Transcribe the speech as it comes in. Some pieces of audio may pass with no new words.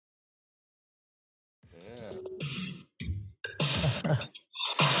Yeah,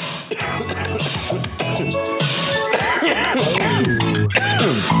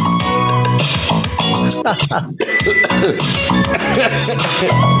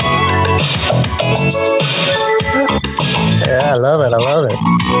 I love it. I love it.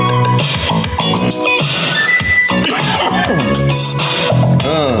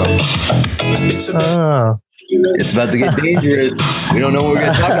 Oh, It's about to get dangerous. We don't know what we're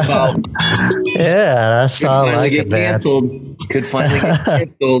going to talk about. yeah, that's Could all I finally like get it, man. canceled. Could finally get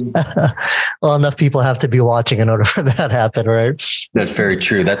canceled. Well, enough people have to be watching in order for that to happen, right? That's very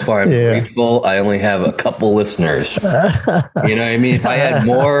true. That's why I'm grateful. I only have a couple listeners. You know what I mean? If I had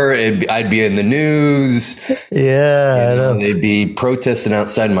more, I'd be in the news. Yeah, I know. They'd be protesting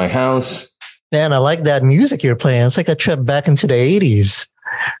outside my house. Man, I like that music you're playing. It's like a trip back into the 80s.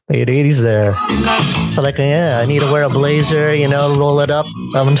 Late 80s there. So like, yeah, I need to wear a blazer, roll it up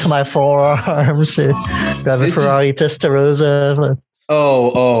into my forearms, drive a Ferrari Testarossa.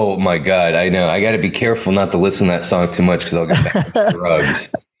 Oh my God. I know. I got to be careful not to listen to that song too much because I'll get back to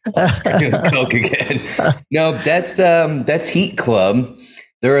drugs. I'll start doing coke again. No, that's Heat Club.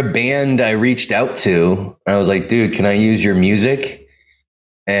 They're a band I reached out to. I was like, dude, can I use your music?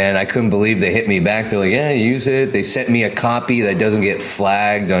 And I couldn't believe they hit me back. They're like, yeah, use it. They sent me a copy that doesn't get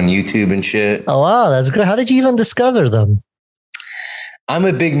flagged on YouTube and shit. Oh, wow. That's good. How did you even discover them? I'm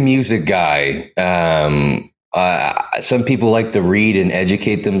a big music guy. Some people like to read and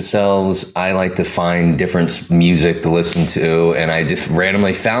educate themselves. I like to find different music to listen to. And I just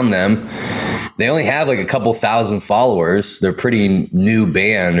randomly found them. They only have like a couple thousand followers. They're a pretty new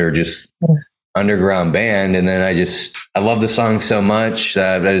band or just underground band. And then I love the song so much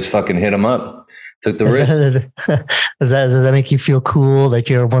that I just fucking hit them up. Took the risk. Does that make you feel cool that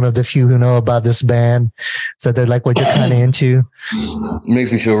you're one of the few who know about this band? So they're like what you're kind of into? It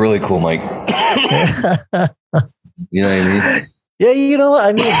makes me feel really cool, Mike. You know what I mean? Yeah,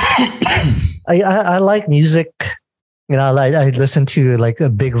 I mean, I like music. I listen to like a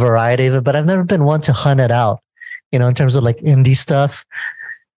big variety of it, but I've never been one to hunt it out, in terms of like indie stuff.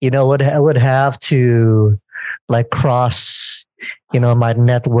 I would have to like cross, my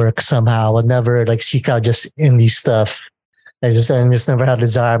network somehow. I would never like seek out just indie stuff. I just never had a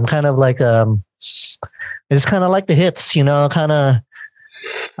desire. I'm kind of like, it's kind of like the hits, kind of.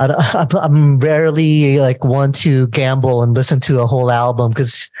 I'm rarely like one to gamble and listen to a whole album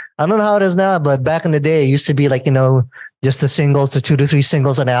because I don't know how it is now, but back in the day, it used to be like, just the singles, the 2 to 3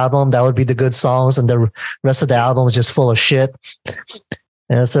 singles an album. That would be the good songs, and the rest of the album was just full of shit.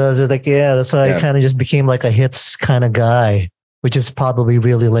 And so I was just like, yeah, that's why I kind of just became like a hits kind of guy, which is probably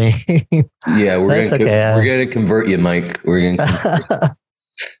really lame. Yeah, we're gonna convert you, Mike. We're gonna.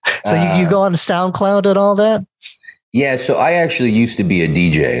 So you go on SoundCloud and all that? Yeah, so I actually used to be a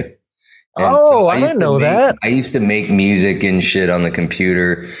DJ. Oh, I didn't know that. I used to make music and shit on the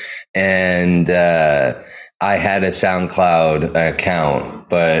computer, and I had a SoundCloud account,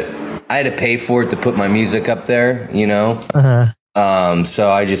 but I had to pay for it to put my music up there,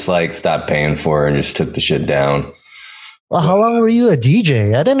 So I just like stopped paying for it and just took the shit down. Well, how long were you a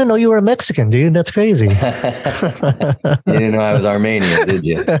DJ? I didn't know you were a Mexican, dude. That's crazy. You didn't know I was Armenian, did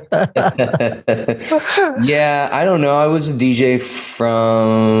you? Yeah, I don't know. I was a DJ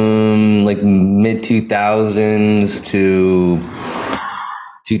from like mid 2000s to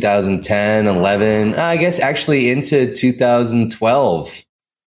 2010, 11. I guess actually into 2012.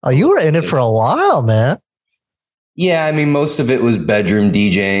 Oh, you were in it for a while, man. Yeah, I mean, most of it was bedroom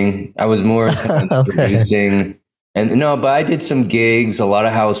DJing. I was more kind of producing. And no, but I did some gigs, a lot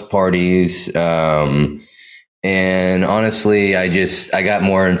of house parties. And honestly, I got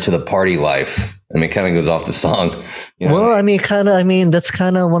more into the party life. I mean, it kind of goes off the song. Well, I mean, that's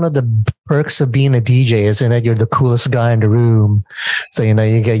kind of one of the perks of being a DJ, isn't it? You're the coolest guy in the room. So, you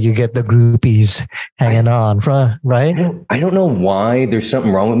get the groupies hanging on, right? I don't know why there's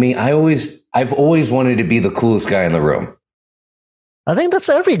something wrong with me. I've always wanted to be the coolest guy in the room. I think that's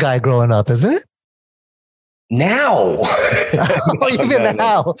every guy growing up, isn't it? Now.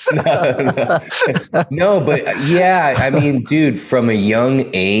 Now. No, but yeah, I mean, dude, from a young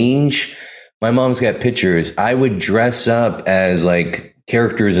age, my mom's got pictures. I would dress up as like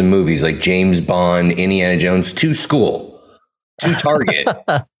characters in movies like James Bond, Indiana Jones, to school, to Target,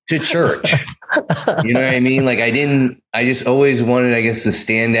 to church. You know what I mean? Like I just always wanted, I guess, to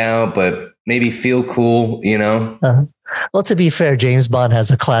stand out, but maybe feel cool, Uh-huh. Well, to be fair, James Bond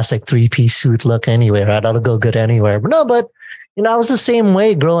has a classic 3-piece suit look anyway, right? That'll go good anywhere. But no, I was the same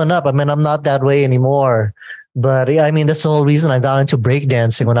way growing up. I mean, I'm not that way anymore. But yeah, I mean, that's the whole reason I got into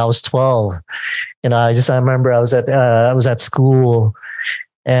breakdancing when I was 12. I remember I was at school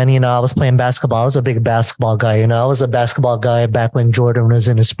And, I was playing basketball. I was a big basketball guy. I was a basketball guy back when Jordan was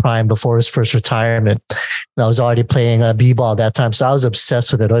in his prime before his first retirement. And I was already playing b-ball at that time. So I was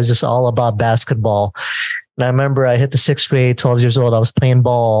obsessed with it. I was just all about basketball. And I remember I hit the 6th grade, 12 years old. I was playing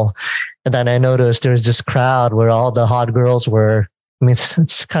ball. And then I noticed there was this crowd where all the hot girls were. I mean,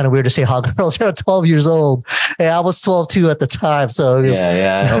 it's kind of weird to say hot girls are 12 years old. Hey, I was 12 too at the time. So it was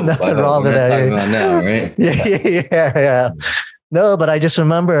nothing wrong with that. Now, right? Yeah. No, but I just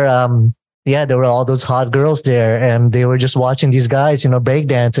remember, there were all those hot girls there and they were just watching these guys,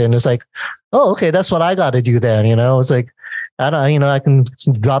 breakdancing. And it's like, oh, okay, that's what I got to do then. It's like, I can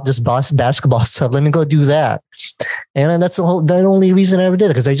drop this basketball stuff. Let me go do that. And that's the only reason I ever did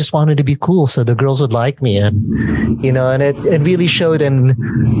it, because I just wanted to be cool so the girls would like me. And, and it really showed in,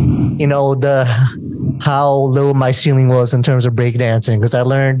 how low my ceiling was in terms of breakdancing, because I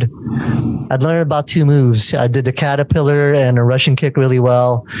learned about 2 moves. I did the caterpillar and a Russian kick really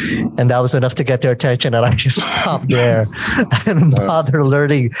well, and that was enough to get their attention, and I just stopped there. I didn't bother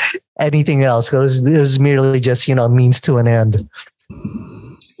learning anything else, because it was merely just means to an end.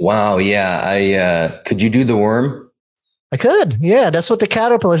 Wow. Yeah. Could you do the worm? I could. Yeah, that's what the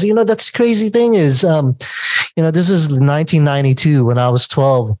caterpillars. That's the crazy thing is, this is 1992 when I was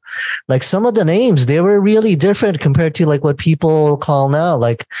 12. Like some of the names, they were really different compared to like what people call now.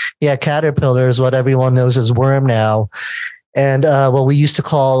 Like, caterpillars, what everyone knows as worm now. And what we used to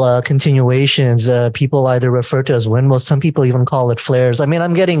call continuations, people either refer to as windmills. Some people even call it flares. I mean,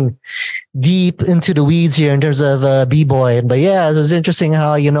 I'm getting deep into the weeds here in terms of b-boy. But yeah, it was interesting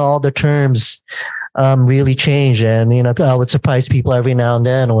how, all the terms really change. And, I would surprise people every now and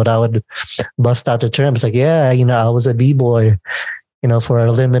then when I would bust out the terms like, I was a b-boy, for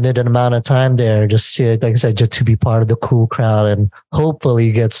a limited amount of time there, just to, like I said, just to be part of the cool crowd and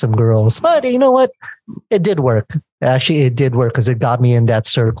hopefully get some girls. But you know what? It did work. Actually, it did work because it got me in that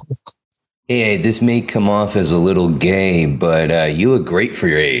circle. Hey, this may come off as a little gay, but you look great for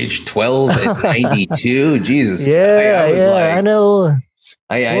your age. 12 at 92? Jesus. I know.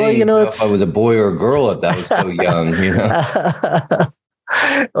 I didn't know if I was a boy or a girl if that was so young,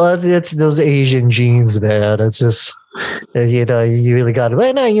 Well, it's those Asian genes, man. It's just, you really got to,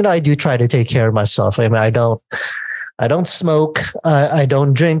 and I do try to take care of myself. I mean, I don't smoke. I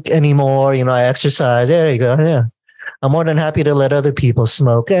don't drink anymore. I exercise. There you go. Yeah. I'm more than happy to let other people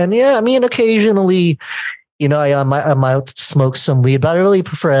smoke. And occasionally, I might smoke some weed, but I really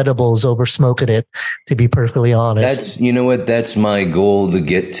prefer edibles over smoking it, to be perfectly honest. That's my goal, to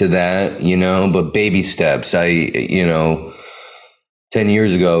get to that, but baby steps. 10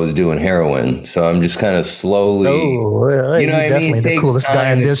 years ago, I was doing heroin. So I'm just kind of slowly. Oh, you're definitely the coolest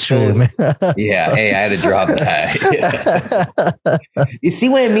guy in this room. Yeah. Hey, I had to drop that. You see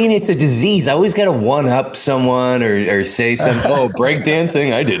what I mean? It's a disease. I always got to one up someone or say something. Oh,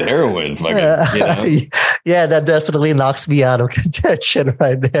 breakdancing. I did heroin. Yeah, that definitely knocks me out of contention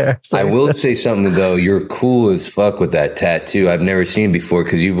right there. So. I will say something though. You're cool as fuck with that tattoo. I've never seen before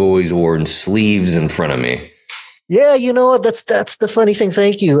because you've always worn sleeves in front of me. Yeah, that's the funny thing.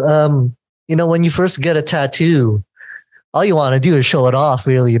 Thank you. When you first get a tattoo, all you want to do is show it off,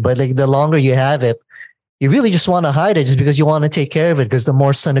 really. But like the longer you have it, you really just want to hide it, just because you want to take care of it. Because the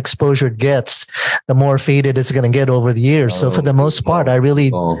more sun exposure it gets, the more faded it's going to get over the years. So for the most part, I really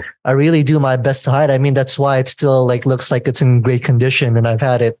do my best to hide. I mean, that's why it still like looks like it's in great condition, and I've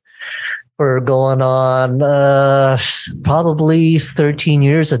had it for going on probably 13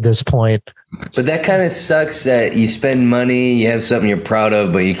 years at this point. But that kind of sucks that you spend money, you have something you're proud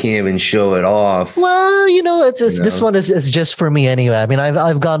of, but you can't even show it off. Well, this one is just for me anyway. I mean,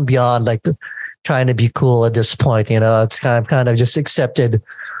 I've gone beyond like trying to be cool at this point. It's kind of just accepted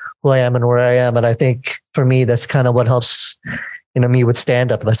who I am and where I am, and I think for me that's kind of what helps. Me with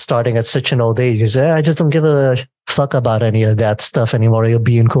stand up, starting at such an old age. I just don't give a fuck about any of that stuff anymore. You're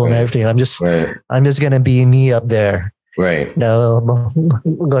being cool and everything. I'm just gonna be me up there. Right. No,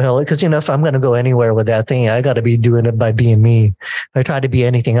 go ahead. Because if I'm gonna go anywhere with that thing, I got to be doing it by being me. If I try to be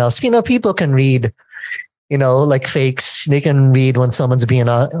anything else, people can read, like fakes. They can read when someone's being,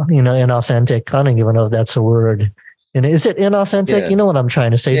 inauthentic. I don't even know if that's a word. And is it inauthentic? Yeah. You know what I'm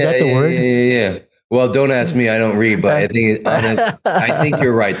trying to say? Is that the word? Yeah. Well, don't ask me. I don't read, but I think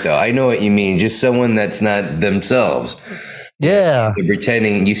you're right, though. I know what you mean. Just someone that's not themselves. Yeah. They're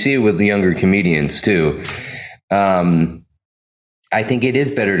pretending. You see it with the younger comedians, too. I think it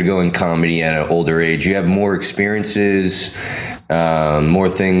is better to go in comedy at an older age. You have more experiences, more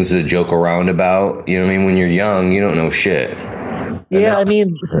things to joke around about. You know what I mean? When you're young, you don't know shit. Yeah, I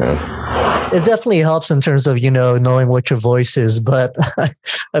mean, it definitely helps in terms of, knowing what your voice is. But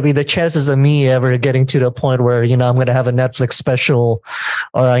I mean, the chances of me ever getting to the point where, I'm going to have a Netflix special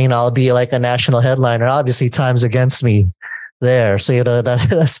or, I'll be like a national headliner, obviously time's against me there. So,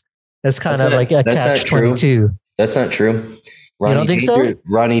 that's kind of like a catch-22. That's not true. You don't think so?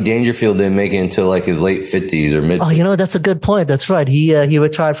 Ronnie Dangerfield didn't make it until like his late 50s or mid. Oh, that's a good point. That's right. He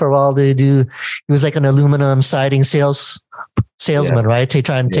retired for a while to do. He was like an aluminum siding salesman, right? To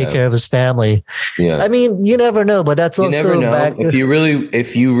try and take care of his family. Yeah. I mean, you never know, but that's also never know.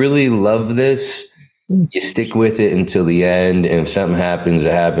 If you really love this, you stick with it until the end. And if something happens,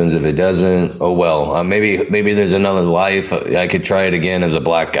 it happens. If it doesn't, oh well. Maybe there's another life. I could try it again as a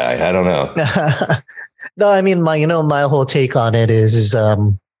black guy. I don't know. No, I mean, my whole take on it is it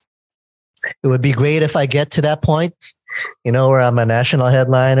would be great if I get to that point, where I'm a national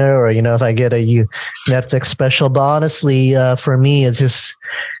headliner or, if I get a Netflix special. But honestly, for me, it's just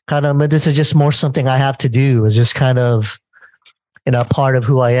this is just more something I have to do. It's just kind of, part of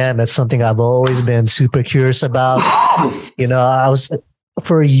who I am. It's something I've always been super curious about. I was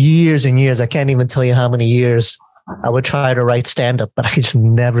for years and years, I can't even tell you how many years, I would try to write stand-up, but I just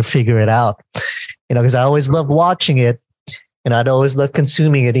never figure it out. Because I always loved watching it and I'd always loved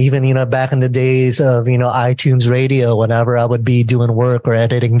consuming it. Even, back in the days of, iTunes radio, whenever I would be doing work or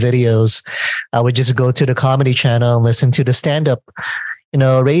editing videos, I would just go to the Comedy Channel and listen to the stand-up,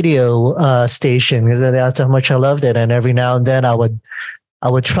 radio station because that's how much I loved it. And every now and then I would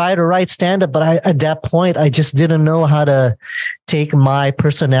try to write stand-up, but at that point, I just didn't know how to take my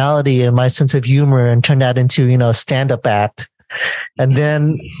personality and my sense of humor and turn that into, a stand-up act. And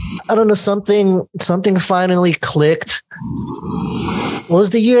then, I don't know, something finally clicked. What was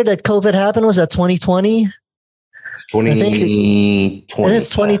the year that COVID happened? Was that 2020? 2020. It's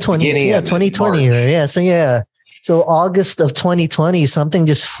 2020. Yeah, 2020. Yeah. So August of 2020, something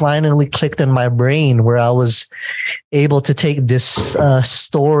just finally clicked in my brain where I was able to take this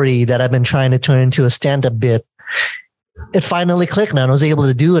story that I've been trying to turn into a stand-up bit. It finally clicked, man. I was able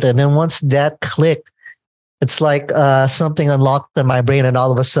to do it. And then once that clicked, it's like something unlocked in my brain, and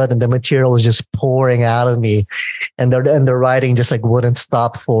all of a sudden the material was just pouring out of me, and the writing just like wouldn't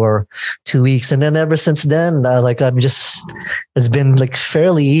stop for 2 weeks. And then ever since then, it's been like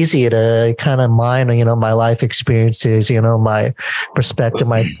fairly easy to kind of mine, my life experiences, my perspective,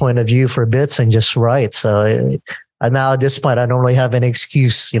 my point of view for bits and just write. So now at this point, I don't really have an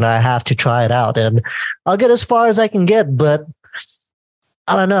excuse. I have to try it out, and I'll get as far as I can get, but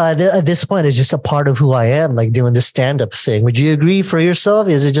I don't know. At this point, it's just a part of who I am, like doing this stand-up thing. Would you agree for yourself?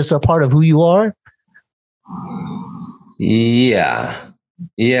 Is it just a part of who you are? Yeah.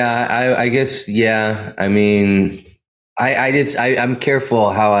 I guess. Yeah. I mean, I'm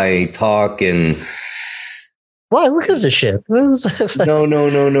careful how I talk and. Why? Who gives a shit?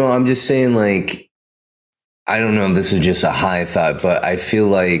 No. I'm just saying, like, I don't know if this is just a high thought, but I feel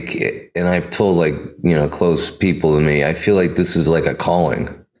like, and I've told close people to me, I feel like this is like a calling,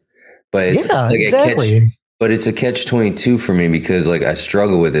 but it's like exactly. But it's a catch-22 for me because like I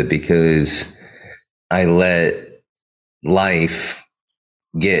struggle with it because I let life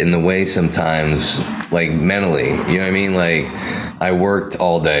get in the way sometimes, like mentally, you know what I mean? Like I worked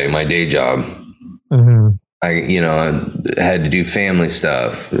all day, my day job. Mm-hmm. I had to do family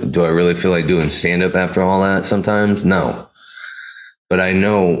stuff. Do I really feel like doing stand-up after all that sometimes? No. But I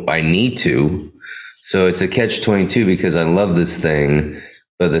know I need to. So it's a catch-22 because I love this thing,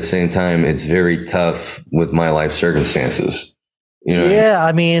 but at the same time, it's very tough with my life circumstances. Yeah,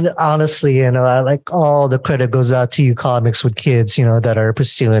 I mean, honestly, I like all the credit goes out to you comics with kids, that are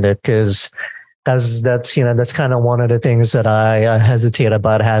pursuing it because that's kind of one of the things that I hesitate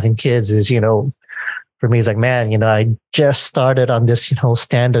about having kids is, for me, it's like, man, I just started on this,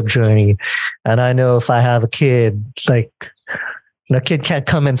 stand-up journey. And I know if I have a kid, like, a kid can't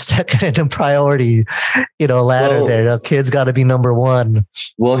come in second in priority, ladder there. The kid's got to be number one.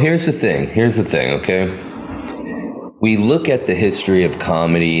 Well, here's the thing, okay? We look at the history of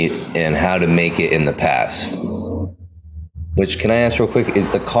comedy and how to make it in the past. Which, can I ask real quick,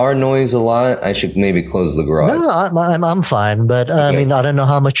 is the car noise a lot? I should maybe close the garage. No, I'm fine. But okay. I mean, I don't know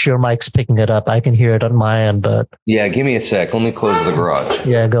how much your mic's picking it up. I can hear it on my end, but... Yeah, give me a sec. Let me close the garage.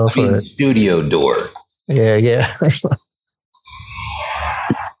 Yeah, go for it. Studio door. Yeah.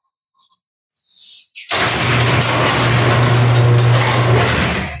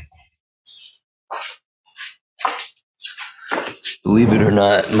 Believe it or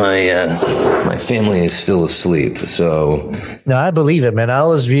not, my family is still asleep. So no, I believe it, man. I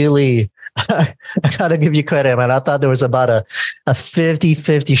was really, I gotta give you credit, man. I thought there was about a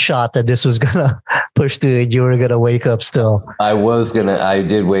 50-50 shot that this was gonna pushed through it, you were gonna wake up still. I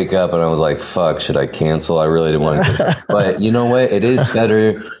did wake up and I was like, fuck, should I cancel? I really didn't want to. But you know what? It is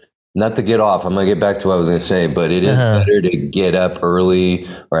better not to get off. I'm going to get back to what I was going to say, but it is better to get up early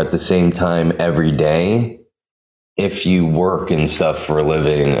or at the same time every day if you work and stuff for a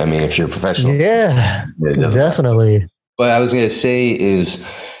living. I mean, if you're a professional. Yeah, definitely. But I was going to say is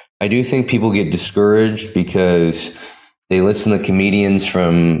I do think people get discouraged because they listen to comedians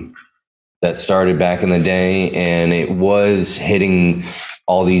from that started back in the day, and it was hitting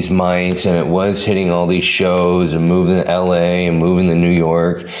all these mics and it was hitting all these shows and moving to LA and moving to New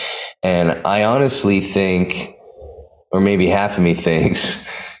York. And I honestly think, or maybe half of me thinks,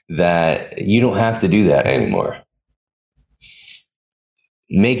 that you don't have to do that anymore.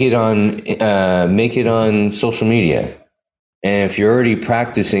 Make it on social media. And if you're already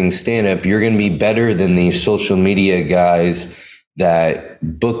practicing stand-up, you're going to be better than these social media guys that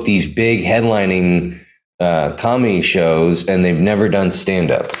book these big headlining comedy shows and they've never done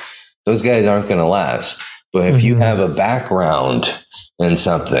stand-up. Those guys aren't going to last. But if you have a background in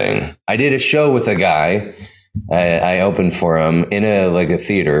something, I did a show with a guy. I opened for him in a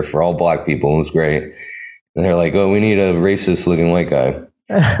theater for all black people. It was great. And they're like, "Oh, we need a racist looking white guy."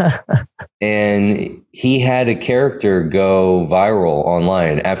 And he had a character go viral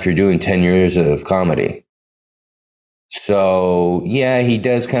online after doing 10 years of comedy. So yeah, he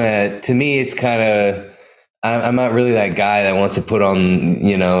does kind of, to me, it's kind of, I'm not really that guy that wants to put on,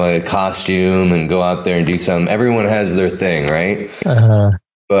 a costume and go out there and do something. Everyone has their thing, right?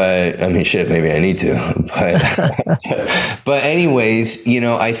 But I mean, shit, maybe I need to. But anyways,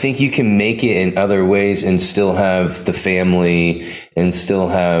 I think you can make it in other ways and still have the family and still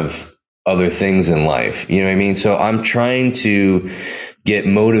have other things in life. You know what I mean? So I'm trying to get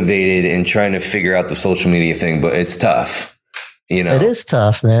motivated and trying to figure out the social media thing, but it's tough. It is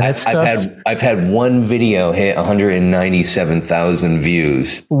tough, man. It's tough. I've had one video hit 197,000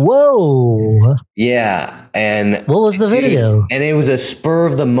 views. Whoa. Yeah. And what was the video? And it was a spur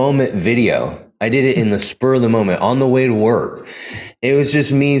of the moment video. I did it in the spur of the moment on the way to work. It was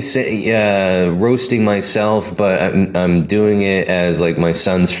just me roasting myself, but I'm doing it as like my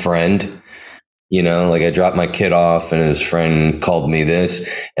son's friend. I dropped my kid off and his friend called me this.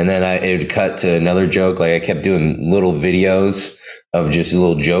 And then it would cut to another joke. Like I kept doing little videos of just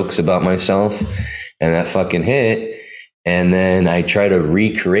little jokes about myself, and that fucking hit. And then I try to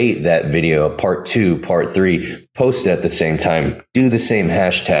recreate that video, part 2, part 3, post it at the same time, do the same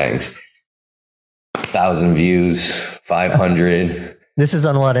hashtags, 1,000 views, 500. This is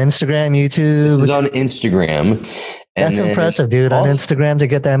on what? Instagram, YouTube? This is on Instagram. That's impressive, dude. On Instagram to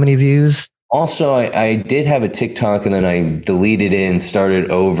get that many views. Also, I did have a TikTok and then I deleted it and started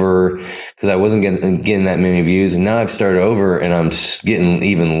over because I wasn't getting that many views. And now I've started over and I'm getting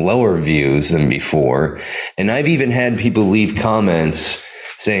even lower views than before. And I've even had people leave comments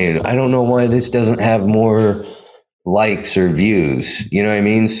saying, "I don't know why this doesn't have more likes or views." You know what I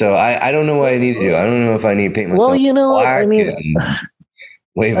mean? So I don't know what I need to do. I don't know if I need to paint myself black.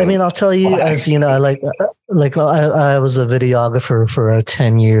 I'll tell you, as you know, I was a videographer for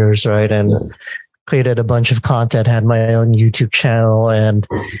 10 years, right? And created a bunch of content, had my own YouTube channel. And,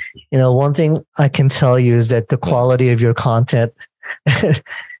 one thing I can tell you is that the quality of your content, it's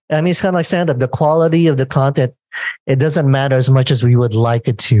kind of like stand-up. The quality of the content, it doesn't matter as much as we would like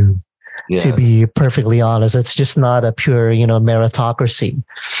it to be perfectly honest. It's just not a pure, meritocracy.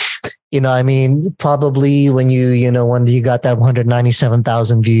 Probably when you got that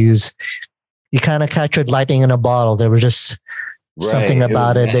 197,000 views, you kind of captured lightning in a bottle. There was just something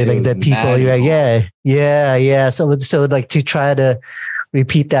about it. They like that people, yeah. So like to try to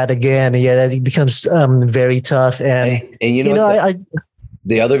repeat that again, that becomes very tough. And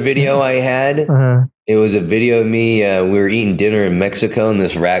the other video I had, it was a video of me. We were eating dinner in Mexico, and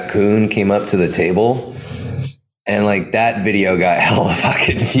this raccoon came up to the table. And like that video got hella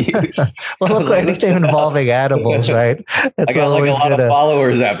fucking views. Well, look, anything involving animals, right? I got like a lot of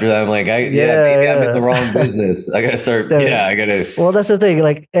followers after that. I'm like, maybe I'm in the wrong business. I gotta start. Well, that's the thing.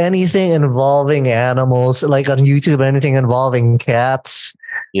 Like anything involving animals, like on YouTube, anything involving cats.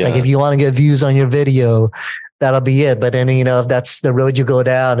 Yeah. Like if you want to get views on your video, that'll be it. But then, if that's the road you go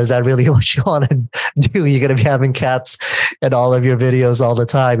down, is that really what you want to do? You're going to be having cats in all of your videos all the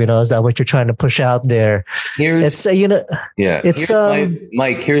time. Is that what you're trying to push out there? Mike,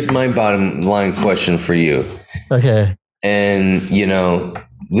 here's my bottom line question for you. Okay. And,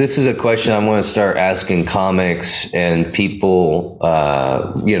 this is a question I want to start asking comics and people,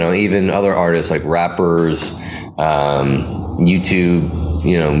 even other artists like rappers, YouTube,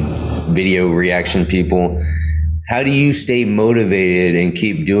 video reaction people. how do you stay motivated and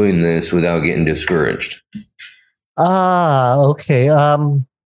keep doing this without getting discouraged? Okay. Well,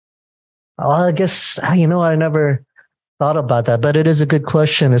 I guess, I never thought about that, but it is a good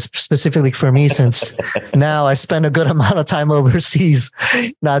question, specifically for me, since now I spend a good amount of time overseas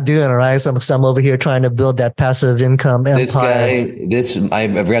not doing it, right? So I'm over here trying to build that passive income empire. I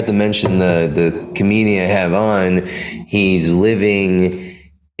forgot to mention the comedian I have on. He's living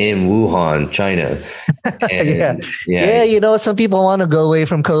in Wuhan, China. Yeah. Some people want to go away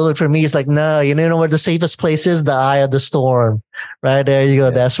from COVID. For me, it's like, no, you know where the safest place is? The eye of the storm. Right there you go.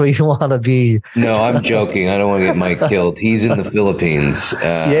 Yeah. That's where you want to be. No, I'm joking. I don't want to get Mike killed. He's in the Philippines.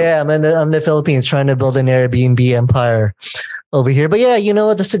 I'm in the Philippines trying to build an Airbnb empire over here. But yeah,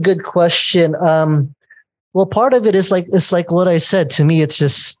 that's a good question. Well, part of it is it's like what I said. To me,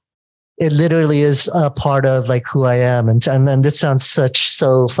 it literally is a part of like who I am. And this sounds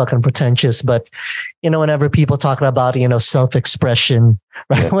so fucking pretentious, but whenever people talk about, self-expression,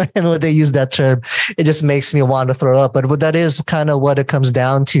 right? Yeah. When they use that term, it just makes me want to throw up. But that is kind of what it comes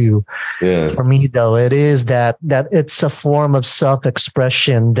down to. Yeah. For me, though, it is that it's a form of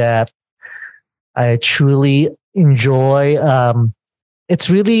self-expression that I truly enjoy. It's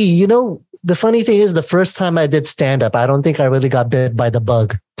really, the funny thing is the first time I did stand-up, I don't think I really got bit by the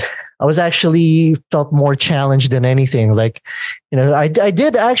bug. I was actually felt more challenged than anything. Like, I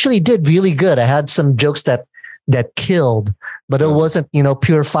did really good. I had some jokes that killed, but it wasn't,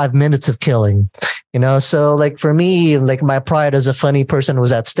 pure 5 minutes of killing, So like for me, like my pride as a funny person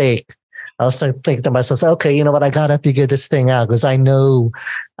was at stake. I was thinking to myself, okay, you know what? I got to figure this thing out because I know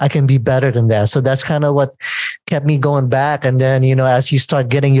I can be better than that. So that's kind of what kept me going back. And then, as you start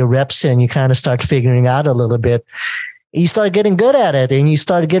getting your reps in, you kind of start figuring out a little bit. You start getting good at it and you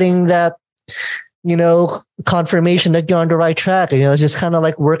start getting that, confirmation that you're on the right track. It's just kind of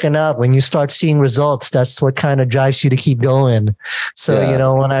like working out. When you start seeing results, that's what kind of drives you to keep going. So,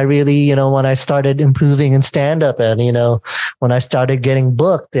 when I really, when I started improving in stand-up and, when I started getting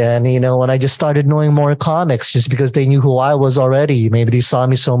booked and, when I just started knowing more comics just because they knew who I was already, maybe they saw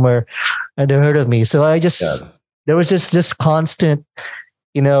me somewhere and they heard of me. So there was just this constant,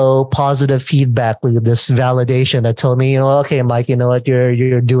 positive feedback with this validation that told me, okay, Mike, you know what,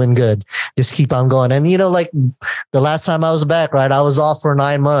 you're doing good. Just keep on going. And, like the last time I was back, right, I was off for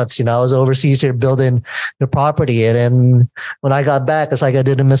 9 months. I was overseas here building the property. And then when I got back, it's like I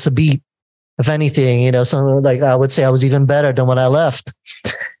didn't miss a beat. If anything, so like I would say I was even better than when I left.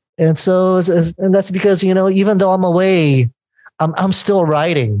 And so, and that's because, even though I'm away, I'm still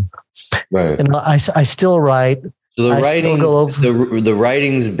writing. Right. I still write. So the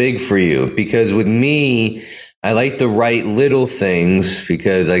writing's big for you because with me, I like to write little things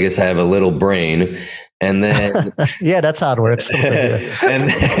because I guess I have a little brain, and then yeah, that's how it works. and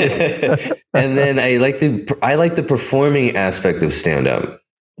then I like the performing aspect of stand up.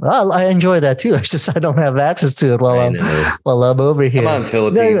 Well, I enjoy that too. It's just I don't have access to it while I'm over here. Come on,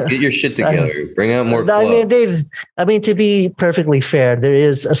 Philippines, get your shit together. Bring out more club. I mean, to be perfectly fair, there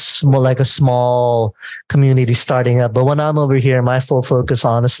is a small community starting up. But when I'm over here, my full focus,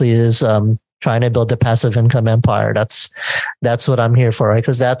 honestly, is trying to build the passive income empire. That's what I'm here for, right?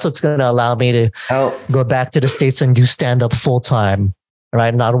 Because that's what's going to allow me to go back to the States and do stand up full time,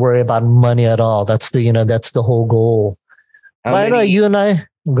 right? Not worry about money at all. That's the whole goal. I know you and I.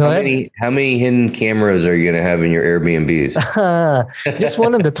 How many hidden cameras are you going to have in your Airbnbs? Just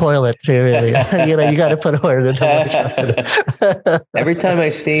one in the toilet, really. You got to put one in the toilet. Every time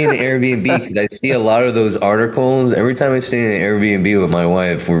I stay in the Airbnb, because I see a lot of those articles, every time I stay in the Airbnb with my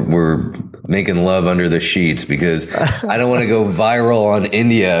wife, we're making love under the sheets because I don't want to go viral on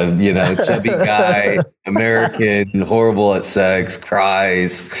India, chubby guy, American, horrible at sex,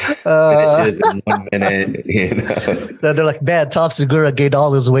 cries, finishes in 1 minute, They're like, man, Tom Segura gained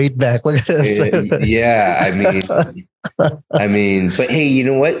all his weight back. Look at this. Yeah, I mean, but hey, you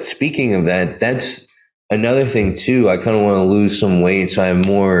know what? Speaking of that, that's another thing too. I kind of want to lose some weight so I have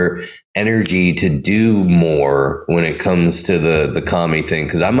more energy to do more when it comes to the comedy thing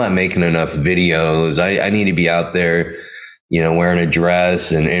because I'm not making enough videos. I need to be out there, wearing a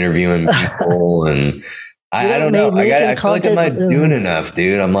dress and interviewing people, and I don't know. I feel like I'm not doing enough,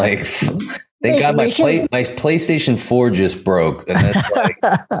 dude. I'm like, thank God my PlayStation 4 just broke, and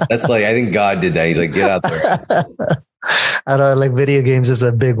that's like I think God did that. He's like, get out there. I know, like video games is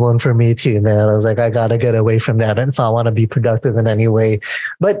a big one for me too, man. I was like, I gotta get away from that if I want to be productive in any way.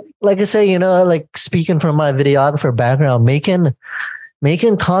 But like I say, like speaking from my videographer background,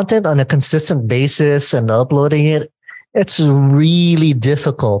 making content on a consistent basis and uploading it it's really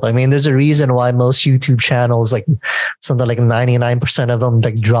difficult. I mean, there's a reason why most YouTube channels, like something like 99% of them,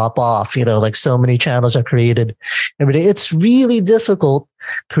 like drop off. Like so many channels are created every day. It's really difficult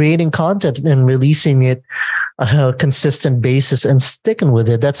creating content and releasing it on a consistent basis and sticking with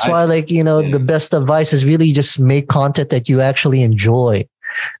it. That's why, the best advice is really just make content that you actually enjoy.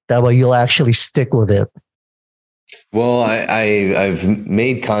 That way you'll actually stick with it. Well, I've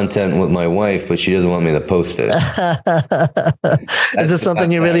made content with my wife, but she doesn't want me to post it. Is this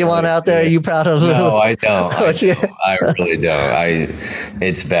something you really want out there? Are you proud of it? No, I don't. I really don't.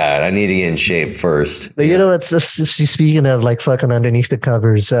 It's bad. I need to get in shape first. But it's speaking of like fucking underneath the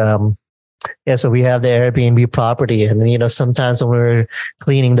covers. So we have the Airbnb property, and sometimes when we're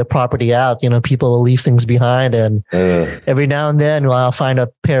cleaning the property out, people will leave things behind, and every now and then I'll find a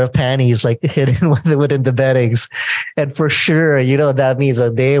pair of panties like hidden within the beddings, and for sure, that means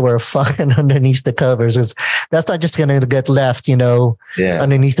that they were fucking underneath the covers. That's not just gonna get left,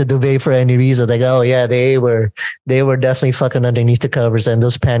 underneath the duvet for any reason. Like, oh yeah, they were definitely fucking underneath the covers, and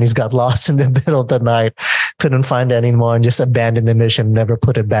those panties got lost in the middle of the night, couldn't find it anymore, and just abandoned the mission, never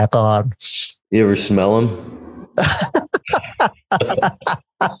put it back on. You ever smell them?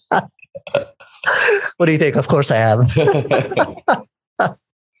 What do you think? Of course I have.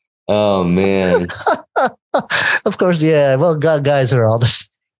 Oh, man. Of course, yeah. Well, guys are all the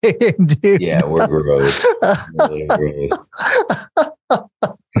same, dude. Yeah, we're gross. Really gross.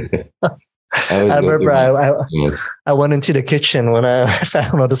 I remember I went into the kitchen when I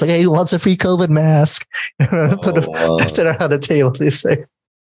found out. It's like, hey, who wants a free COVID mask? I sit around the table. These things.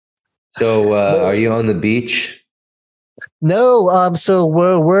 So, are you on the beach? No, so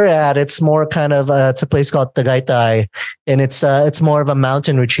where we're at, it's more kind of it's a place called Tagaytay, and it's more of a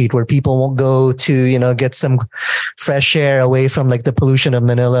mountain retreat where people won't go to get some fresh air away from like the pollution of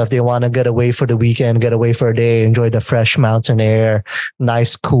Manila if they want to get away for the weekend, get away for a day, enjoy the fresh mountain air,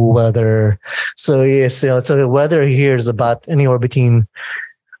 nice cool weather. So yes, so the weather here is about anywhere between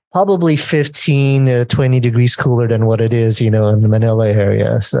probably 15 to 20 degrees cooler than what it is, in the Manila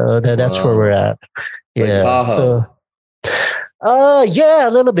area. So that's where we're at. Yeah. Like so, yeah,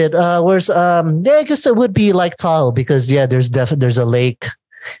 a little bit. Whereas, I guess it would be like Tahoe because there's a lake.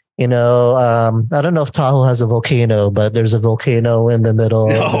 I don't know if Tahoe has a volcano, but there's a volcano in the middle.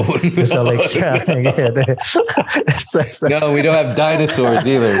 There's a lake surrounding it. No, we don't have dinosaurs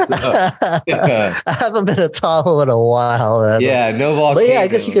either. So. I haven't been to Tahoe in a while. Yeah, no volcano. But yeah, I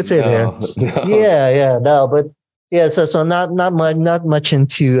guess you could say that. No. Yeah, no, but yeah, so not much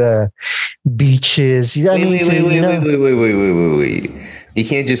into beaches. Wait. You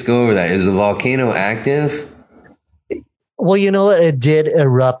can't just go over that. Is the volcano active? Well, you know what? It did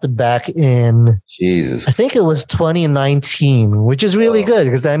erupt back in, Jesus, I think it was 2019, which is really good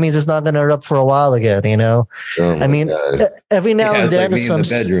because that means it's not going to erupt for a while again, Oh I mean, God. Every now and then, like in the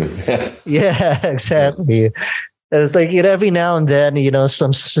bedroom. Yeah, exactly. It's like every now and then,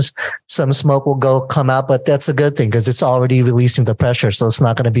 some smoke will come out, but that's a good thing because it's already releasing the pressure, so it's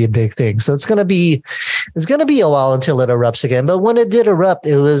not going to be a big thing. So it's going to be a while until it erupts again. But when it did erupt,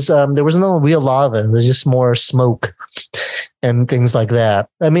 it was there was no real lava; it was just more smoke and things like that.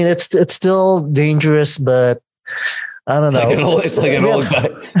 I mean, it's still dangerous, but I don't know. It's like an old guy.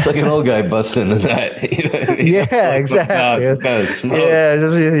 It's like an old guy busting the nut. You know what I mean? Yeah, exactly. It's kind of smoke. Yeah,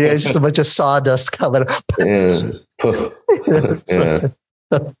 it's just a bunch of sawdust coming up. Yeah.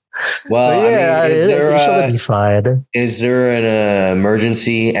 Well, yeah, it should be fine. Is there an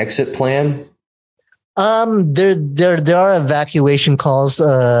emergency exit plan? There are evacuation calls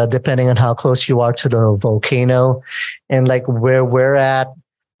depending on how close you are to the volcano, and like where we're at,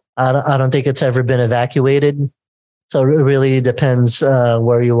 I don't think it's ever been evacuated. So it really depends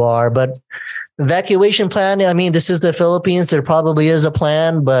where you are. But evacuation plan, I mean, this is the Philippines. There probably is a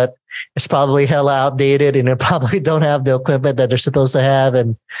plan, but it's probably hella outdated and they probably don't have the equipment that they're supposed to have.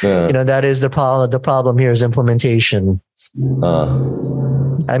 And, that is the problem. The problem here is implementation.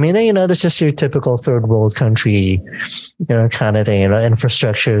 I mean, that's just your typical third world country, kind of thing.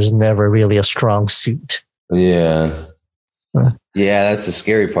 Infrastructure is never really a strong suit. Yeah. Yeah, that's the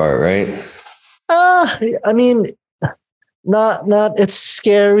scary part, right? I mean, not it's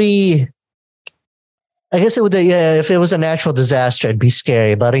scary. I guess it would, if it was a natural disaster, it'd be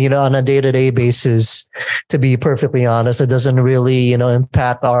scary. But, on a day-to-day basis, to be perfectly honest, it doesn't really,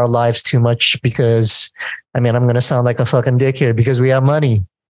 impact our lives too much because, I mean, I'm going to sound like a fucking dick here because we have money.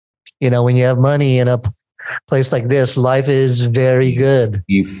 When you have money in a place like this, life is very good.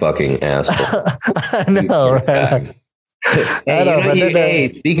 You fucking asshole. I know, right? Hey,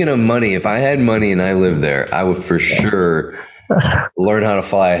 speaking of money, if I had money and I lived there, I would for sure learn how to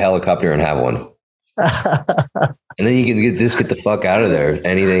fly a helicopter and have one. And then you can just get the fuck out of there. If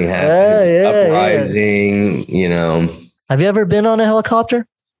anything happens, uprising, you know. Have you ever been on a helicopter?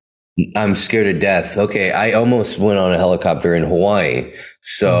 I'm scared to death. Okay, I almost went on a helicopter in Hawaii.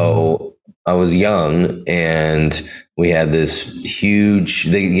 So I was young, and we had this huge.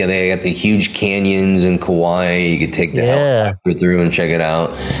 They got the huge canyons in Kauai. You could take the helicopter through and check it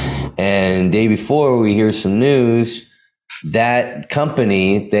out. And day before, we hear some news. That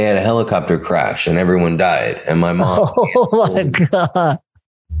company, they had a helicopter crash and everyone died. And my mom, oh my God.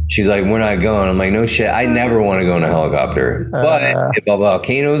 She's like, we're not going. I'm like, no shit. I never want to go in a helicopter. But if a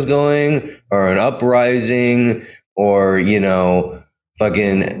volcano's going or an uprising or, you know,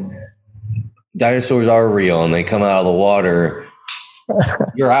 fucking dinosaurs are real and they come out of the water,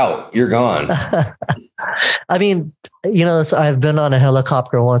 you're out. You're gone. I mean, you know, so I've been on a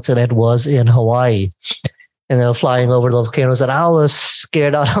helicopter once and it was in Hawaii. And they were flying over the volcanoes, and I was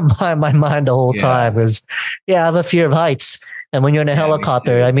scared out of my mind the whole time because, I have a fear of heights. And when you're in a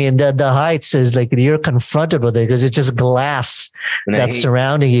helicopter, I mean, the heights is like you're confronted with it because it's just glass that's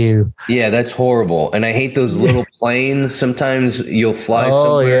surrounding you. Yeah, that's horrible. And I hate those little planes. Sometimes you'll fly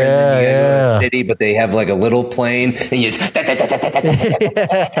somewhere and you go to a city, but they have like a little plane and you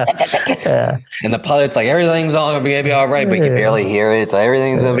and the pilot's like, everything's all gonna be all right, but you can barely hear it. It's like,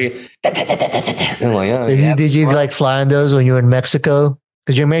 everything's gonna be. I'm like, oh, did you like fly in those when you were in Mexico?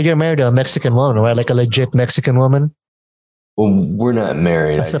 Because you're married to a Mexican woman, right? Like a legit Mexican woman. Well, we're not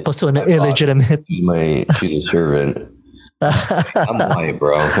married. As opposed to an illegitimate. She's a servant. I'm white,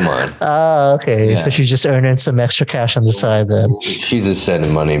 bro. Come on. Oh, okay. Yeah. So she's just earning some extra cash on the side then. She's just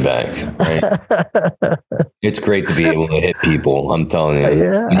sending money back, right? It's great to be able to hit people. I'm telling you.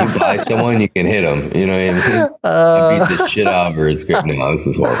 Yeah. When you buy someone, you can hit them. You know what I mean? I beat the shit out of her. It's great. No, this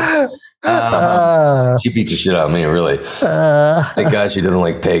is horrible. She beats the shit out of me, really. Thank God she doesn't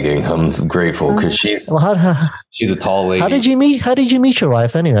like pegging. I'm grateful because she's a tall lady. How did you meet your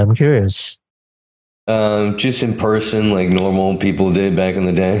wife anyway? I'm curious. Just in person, like normal people did back in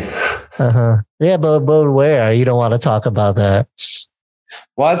the day. Yeah, but where? You don't want to talk about that.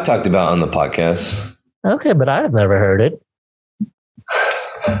 Well, I've talked about on the podcast. Okay, but I've never heard it.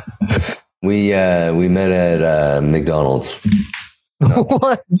 We met at McDonald's. No.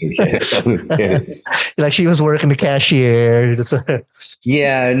 What? Like she was working the cashier.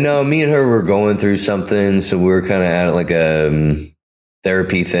 Yeah, no, me and her were going through something, so we were kind of at like a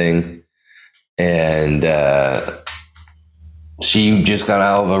therapy thing, and she just got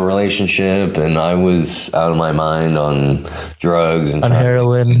out of a relationship, and I was out of my mind on drugs and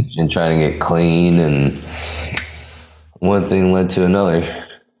heroin and trying to get clean, and one thing led to another.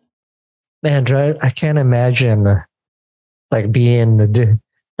 Man, I can't imagine. Like being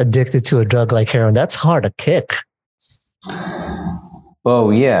addicted to a drug like heroin, that's hard to kick.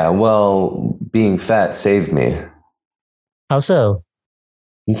 Oh, yeah. Well, being fat saved me. How so?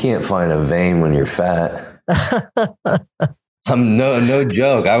 You can't find a vein when you're fat. I'm no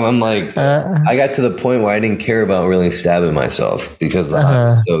joke. I'm like, I got to the point where I didn't care about really stabbing myself because the high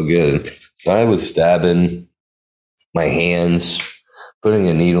was so good. So I was stabbing my hands. Putting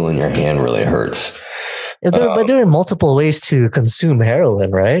a needle in your hand really hurts. But there are multiple ways to consume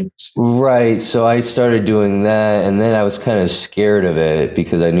heroin, right? Right. So I started doing that, and then I was kind of scared of it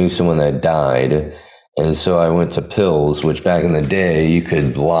because I knew someone that died. And so I went to pills, which back in the day you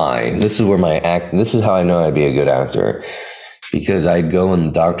could lie. This is how I know I'd be a good actor. Because I'd go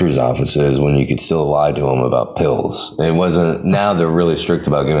in doctor's offices when you could still lie to them about pills. It wasn't, now they're really strict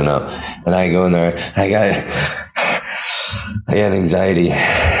about giving up. And I go in there, I got anxiety.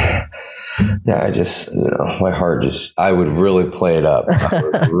 Yeah, I just, my heart I would really play it up.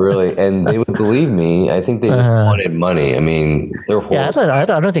 And they would believe me. I think they just wanted money. I mean, they're horrible. Yeah,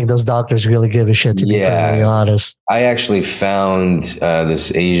 I don't think those doctors really give a shit, to be perfectly honest. I actually found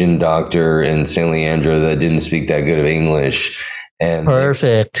this Asian doctor in San Leandro that didn't speak that good of English. And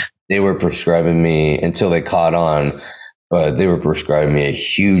perfect. They were prescribing me until they caught on, but they were prescribing me a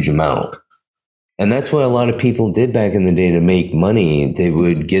huge amount. And that's what a lot of people did back in the day to make money. They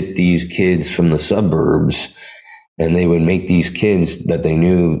would get these kids from the suburbs and they would make these kids that they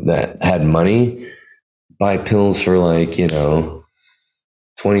knew that had money buy pills for like, $20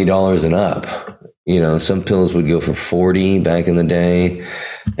 and up. Some pills would go for $40 back in the day.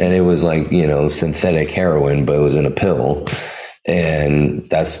 And it was like, synthetic heroin, but it was in a pill. And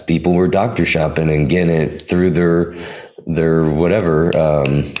that's people were doctor shopping and getting it through their whatever,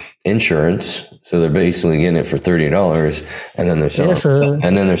 insurance. So they're basically getting it for $30, and then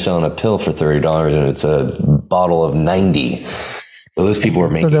they're selling a pill for $30, and it's a bottle of 90. So those people were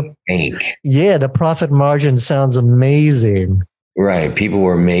making bank. Yeah, the profit margin sounds amazing. Right, people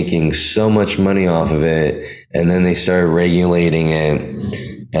were making so much money off of it, and then they started regulating it,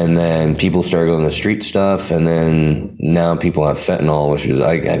 and then people started going to street stuff, and then now people have fentanyl, which is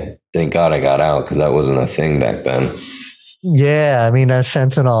I thank God I got out because that wasn't a thing back then. Yeah, I mean,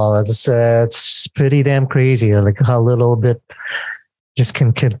 fentanyl, it's pretty damn crazy. Like how little bit just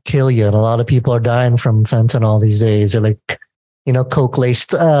can kill you. And a lot of people are dying from fentanyl these days. They're like, coke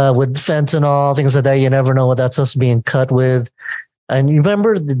laced with fentanyl, things like that. You never know what that stuff's being cut with. And you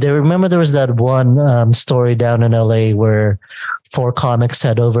remember there was that one story down in LA where 4 comics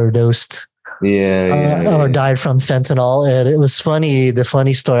had overdosed. Or died from fentanyl. And it was funny. The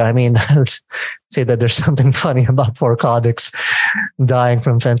funny story, I mean, say that there's something funny about 4 comics dying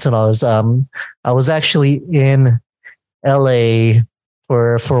from fentanyl is I was actually in LA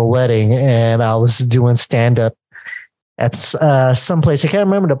for a wedding, and I was doing stand-up at some place. I can't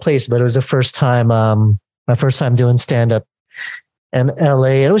remember the place, but it was the first time, my first time doing stand-up in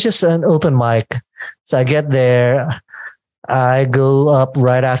LA. It was just an open mic. So I get there, I go up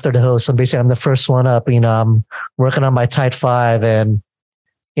right after the host. So basically I'm the first one up, I'm working on my tight 5, and,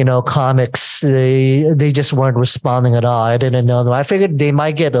 comics, they just weren't responding at all. I didn't know them. I figured they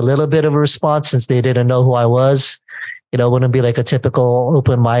might get a little bit of a response since they didn't know who I was. It wouldn't be like a typical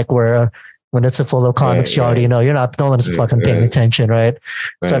open mic where when it's a full of comics, you already know no one's fucking paying attention. Right.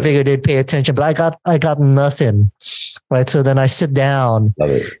 So I figured they'd pay attention, but I got nothing. Right. So then I sit down,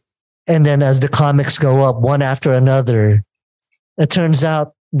 and then as the comics go up one after another, it turns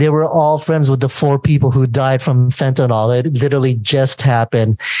out they were all friends with the 4 people who died from fentanyl. It literally just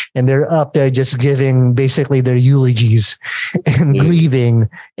happened. And they're up there just giving basically their eulogies and grieving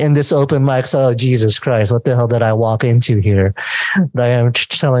in this open mic. So, oh, Jesus Christ, what the hell did I walk into here? I am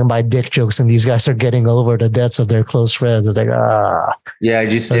telling my dick jokes, and these guys are getting over the deaths of their close friends. It's like, Yeah, I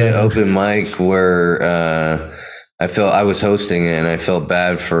just did an open mic where I was hosting it, and I felt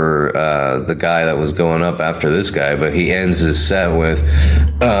bad for the guy that was going up after this guy, but he ends his set with,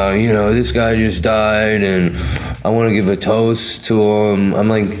 this guy just died, and I want to give a toast to him. I'm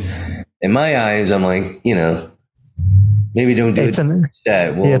like, in my eyes, I'm like, maybe don't do it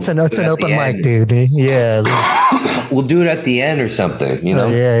set. It's an open mic, dude. Yeah. We'll do it at the end or something,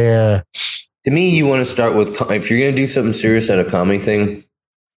 Yeah. To me, you want to start with, if you're going to do something serious at a comedy thing,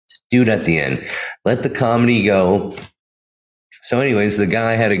 do it at the end. Let the comedy go. So anyways, the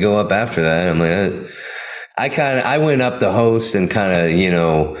guy had to go up after that. I'm like, I went up to host and kind of,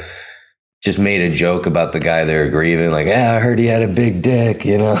 just made a joke about the guy they were grieving. Like, I heard he had a big dick,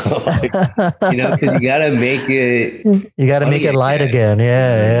 because you got to make it. You got to make it light again.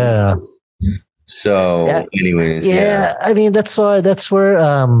 Yeah. So anyways. Yeah. I mean, that's where,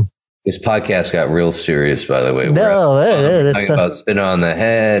 this podcast got real serious, by the way. We're talking about spinning on the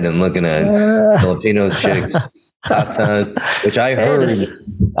head and looking at Filipino chicks, tatas, which I heard.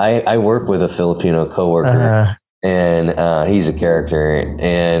 I work with a Filipino coworker, and he's a character,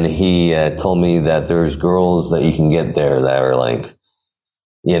 and he told me that there's girls that you can get there that are like,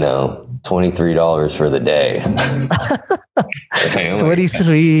 $23 for the day.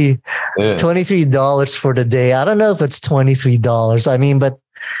 $23 for the day. I don't know if it's $23. I mean, but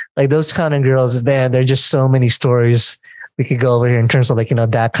like those kind of girls, man, there are just so many stories we could go over here in terms of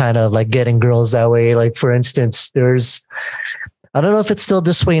that kind of like getting girls that way. Like for instance, I don't know if it's still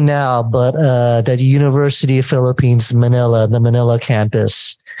this way now, but that University of Philippines, Manila, the Manila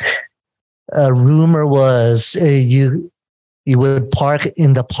campus, a rumor was you would park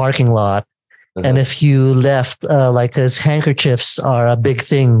in the parking lot. And if you left, because handkerchiefs are a big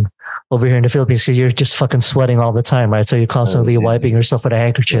thing over here in the Philippines, because you're just fucking sweating all the time, right? So you're constantly wiping yourself with a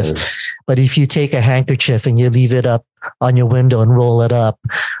handkerchief. But if you take a handkerchief and you leave it up on your window and roll it up,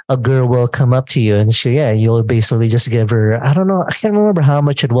 a girl will come up to you and you'll basically just give her, I don't know, I can't remember how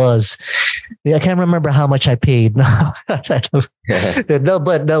much it was. I can't remember how much I paid. No,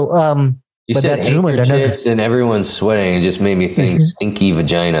 You but said that's handkerchiefs and everyone's sweating. It just made me think stinky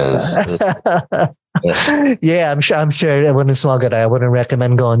vaginas. Yeah, I'm sure it wouldn't smell good. I wouldn't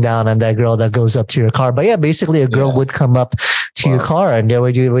recommend going down on that girl that goes up to your car. But yeah, basically a girl would come up to your car, and it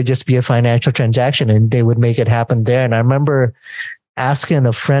would just be a financial transaction, and they would make it happen there. And I remember asking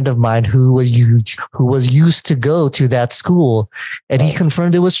a friend of mine who was used to go to that school, and he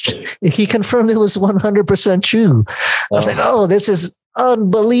confirmed it was 100% true. I was like, oh, this is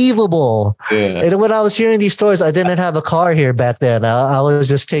unbelievable. And when I was hearing these stories, I didn't have a car here back then. I was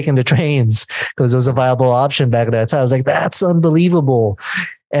just taking the trains because it was a viable option back then. So I was like, that's unbelievable.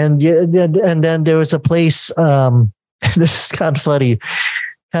 And then there was a place, this is kind of funny,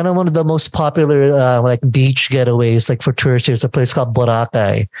 kind of one of the most popular like beach getaways, like for tourists. There's a place called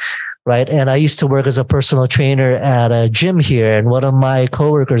Boracay, right? And I used to work as a personal trainer at a gym here. And one of my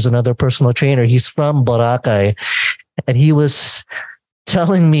coworkers, another personal trainer, he's from Boracay. And he was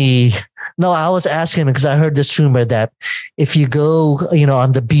telling me, no, I was asking him because I heard this rumor that if you go,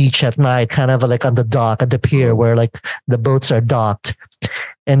 on the beach at night, kind of like on the dock, at the pier where like the boats are docked,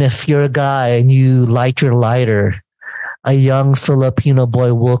 and if you're a guy and you light your lighter, a young Filipino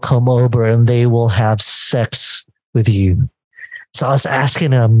boy will come over and they will have sex with you. So I was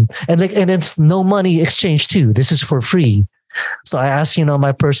asking him, and it's no money exchange too. This is for free. So I asked,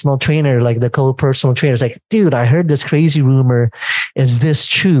 my personal trainer, like the co-personal trainer, is like, dude, I heard this crazy rumor. Is this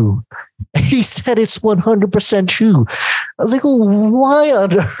true? And he said it's 100% true. I was like, well, why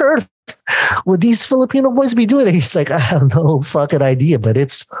on earth would these Filipino boys be doing it? He's like, I have no fucking idea, but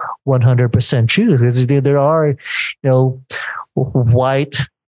it's 100% true. Because there are, white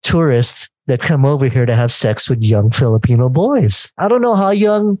tourists that come over here to have sex with young Filipino boys. I don't know how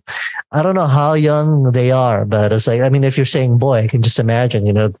young they are, but it's like, I mean, if you're saying boy, I can just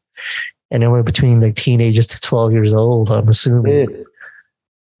imagine, anywhere between like teenagers to 12 years old, I'm assuming. Yeah.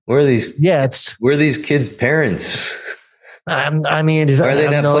 Where are these? Yeah, where are these kids' parents? I mean, why are they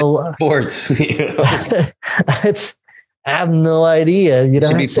not playing sports? I have no idea. They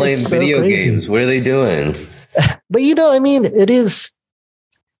should be playing video games. What are they doing? But I mean, it is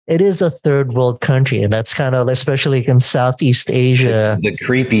a third world country, and that's kind of, especially in Southeast Asia. The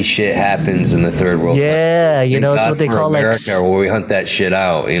creepy shit happens in the third world. Yeah, it's what they call America, where we hunt that shit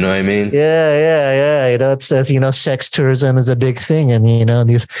out. You know what I mean? Yeah. It's sex tourism is a big thing in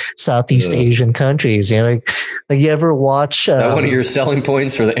these Southeast Asian countries. Like you ever watch? That one of your selling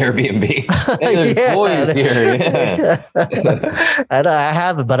points for the Airbnb. Hey, there's boys here. Yeah. I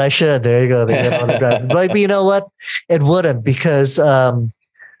haven't, but I should. There you go. But you know what? It wouldn't, because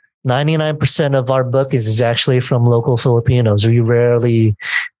 99% of our bookings is actually from local Filipinos. We rarely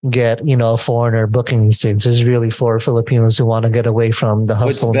get, a foreigner booking these things. This is really for Filipinos who want to get away from the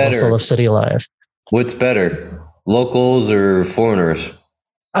hustle and bustle of city life. What's better, locals or foreigners?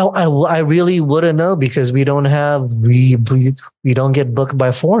 I really wouldn't know, because we don't get booked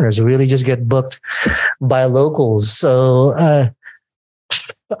by foreigners. We really just get booked by locals. So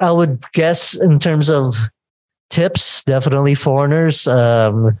I would guess in terms of tips, definitely foreigners.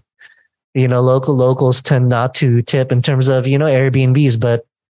 Locals tend not to tip in terms of, Airbnbs, but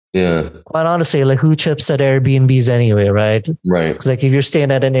yeah, quite honestly, like, who tips at Airbnbs anyway, right? Right. Because like if you're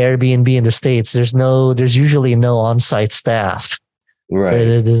staying at an Airbnb in the States, there's usually no on-site staff.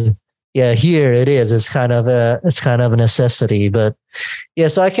 Right. Yeah, here it is. It's kind of a necessity, but yeah.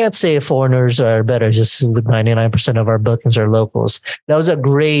 So I can't say foreigners are better. Just with 99% of our bookings are locals. That was a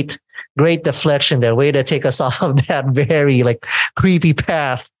great deflection there. Way to take us off of that very like creepy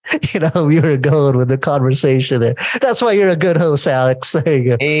path. We were going with the conversation there. That's why you're a good host, Alex. There you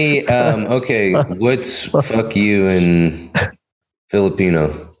go. Hey, okay. What's fuck you in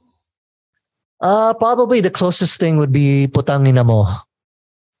Filipino? Probably the closest thing would be putangina mo.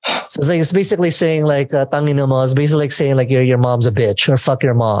 So it's basically saying like tangina mo is basically like saying like your mom's a bitch, or fuck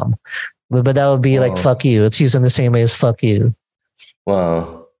your mom. But that would be like fuck you. It's used in the same way as fuck you.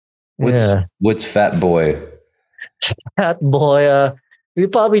 Wow. What's fat boy? Fat boy. We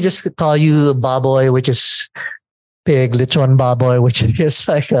probably just call you baboy, which is pig. Lechon baboy, which is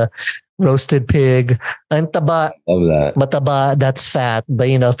like a roasted pig. And taba. Love that. Mataba, that's fat. But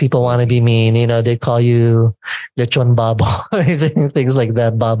if people want to be mean, they call you lechon baboy. Things like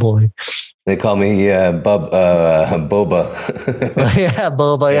that, baboy. They call me boba. Yeah,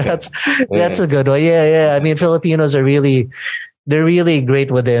 boba. Yeah, that's a good one. Yeah. I mean, Filipinos are they're really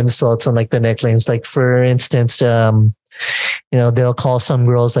great with the insults and like the nicknames. Like for instance, they'll call some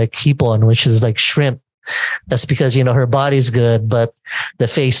girls like hipon, which is like shrimp. That's because, her body's good, but the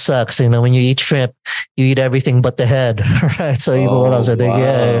face sucks. When you eat shrimp, you eat everything but the head, right? So people are like,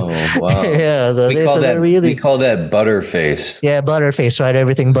 wow. Yeah. So we call that butterface. Yeah, butterface, right?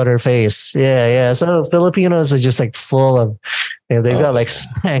 Everything butterface. Yeah. So Filipinos are just like full of, they've got like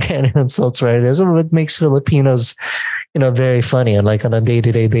slang and insults, right? That's what makes Filipinos, very funny, and like on a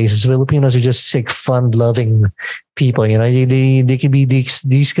day-to-day basis. Filipinos are just sick, fun-loving people. They could be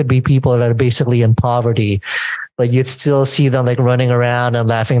these could be people that are basically in poverty, but you'd still see them like running around and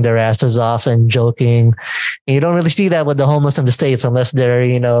laughing their asses off and joking. And you don't really see that with the homeless in the States unless they're,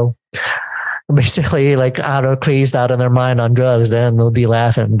 basically like crazed out of their mind on drugs. Then they'll be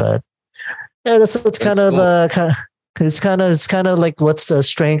laughing. But yeah, it's kind of like what's the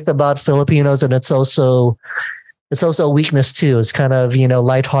strength about Filipinos, and it's also a weakness too. It's kind of,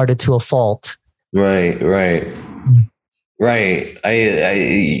 lighthearted to a fault. Right.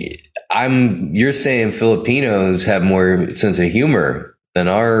 You're saying Filipinos have more sense of humor and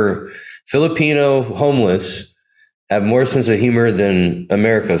our Filipino homeless have more sense of humor than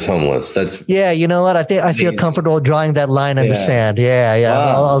America's homeless. That's You know what? I feel comfortable drawing that line in the sand. Yeah.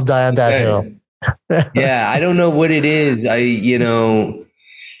 Wow. I'll die on that hill. Yeah, I don't know what it is. I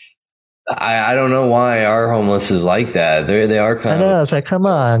don't know why our homeless is like that. They are kind of. I know. It's like, come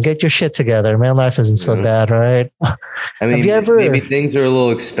on, get your shit together, man. Life isn't so bad, right? I mean, maybe things are a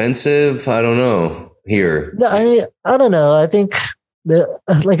little expensive. I don't know here. I don't know. I think,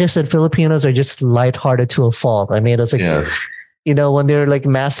 like I said, Filipinos are just lighthearted to a fault. I mean, it's like, when there are like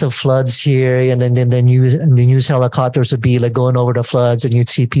massive floods here, and then the news helicopters would be like going over the floods, and you'd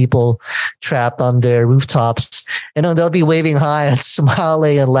see people trapped on their rooftops, and they'll be waving hi and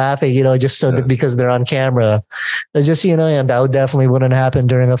smiling and laughing, just because they're on camera. It's just, and that definitely wouldn't happen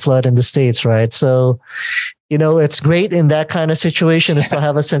during a flood in the States, right? So, it's great in that kind of situation to still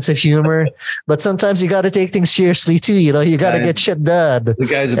have a sense of humor, but sometimes you got to take things seriously too. You got to get shit done. The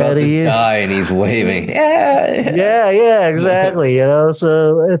guy's about to die and he's waving. Yeah, exactly.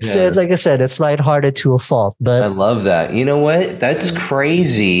 So it's like I said, it's lighthearted to a fault. But I love that. You know what? That's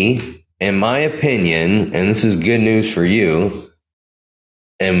crazy, in my opinion, and this is good news for you.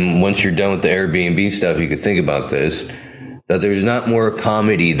 And once you're done with the Airbnb stuff, you could think about this, that there's not more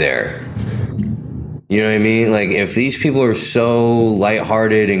comedy there. You know what I mean? Like, if these people are so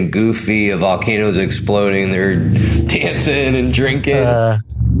lighthearted and goofy, a volcano's exploding, they're dancing and drinking,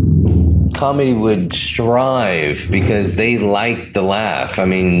 comedy would strive because they like the laugh. I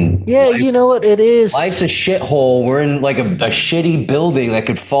mean, you know what it is? Life's a shithole. We're in like a shitty building that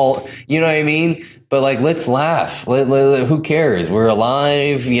could fall. You know what I mean? But like, let's laugh. Who cares? We're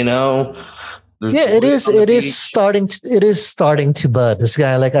alive, It is starting to bud. This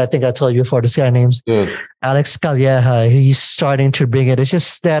guy, like I think I told you before, this guy named Alex Calleja. He's starting to bring it. It's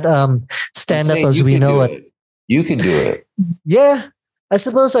just that stand up as we know it. You can do it. Yeah, I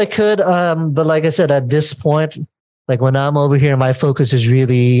suppose I could. But like I said, at this point, like when I'm over here, my focus is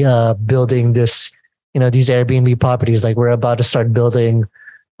really building this, these Airbnb properties. Like we're about to start building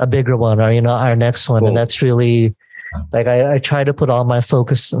a bigger one, or our next one, and that's really. Like I try to put all my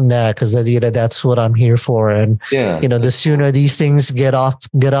focus on that because that's what I'm here for. And the sooner these things get off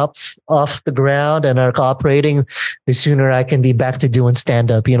the ground and are operating, the sooner I can be back to doing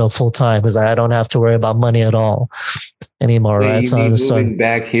stand up, full time, because I don't have to worry about money at all anymore. Right? So I'm moving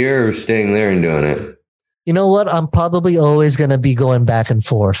back here or staying there and doing it. You know what? I'm probably always going to be going back and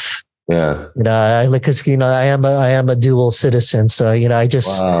forth. Yeah. Because I am a dual citizen, so I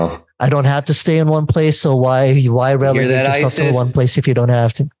just. Wow. I don't have to stay in one place, so why relegate yourself to one place if you don't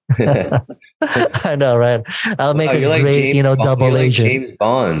have to? I know, right? I'll make a great, double agent. James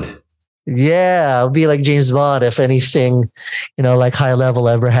Bond. Yeah, I'll be like James Bond if anything, like high level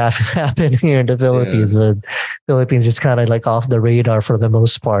ever happened here in the Philippines. The Philippines is kind of like off the radar for the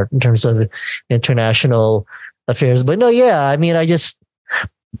most part in terms of international affairs. But no, I mean,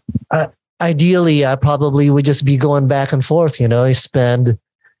 ideally, I probably would just be going back and forth. Spend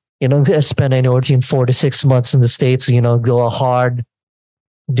anywhere between 4 to 6 months in the States, go hard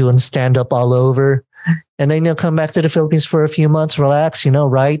doing stand up all over. And then, come back to the Philippines for a few months, relax,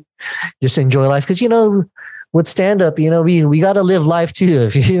 write, just enjoy life. Cause, with stand up, we got to live life too.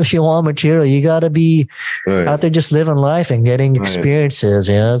 If you want material, you got to be out there just living life and getting experiences,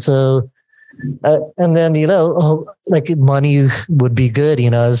 So, and then, like money would be good,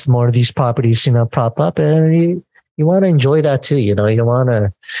 as more of these properties, prop up, and you want to enjoy that too. You want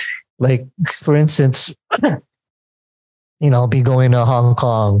to, like, for instance, I'll be going to Hong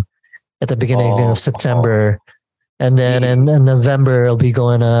Kong at the beginning of September. And then in November, I'll be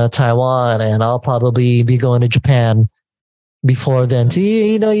going to Taiwan, and I'll probably be going to Japan before then. So,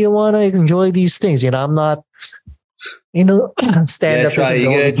 you want to enjoy these things. I'm not, stand up.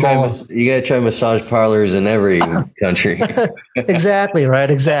 You gotta try massage parlors in every country. Exactly. Right.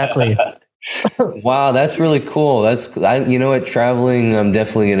 Exactly. Wow, that's really cool. You know what, traveling, I'm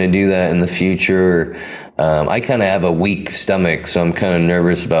definitely going to do that in the future. I kind of have a weak stomach, so I'm kind of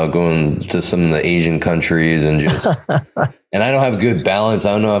nervous about going to some of the Asian countries and just, and I don't have good balance.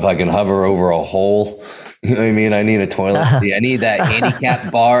 I don't know if I can hover over a hole. You know what I mean? I need a toilet seat. I need that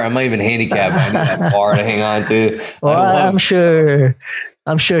handicap bar. I'm not even handicapped. I need that bar to hang on to. Well, I'm sure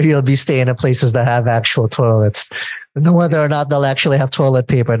you'll be staying in places that have actual toilets. Whether or not they'll actually have toilet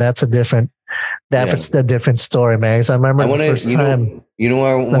paper, that's a different story, man. So I remember the first time.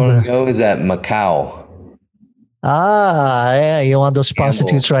 Where I want to go is at Macau. Ah, yeah. You want those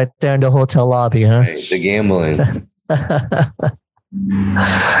prostitutes right there in the hotel lobby, huh? Right, the gambling. I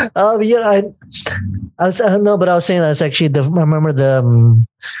was saying that's actually I remember the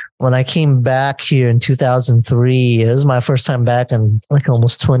when I came back here in 2003, it was my first time back in like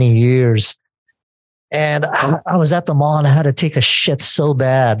almost 20 years. And I was at the mall and I had to take a shit so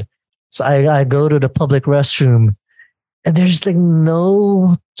bad. So I go to the public restroom and there's like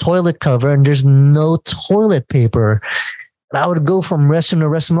no toilet cover and there's no toilet paper. And I would go from restroom to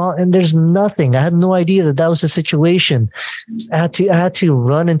restroom and there's nothing. I had no idea that was the situation. So I had to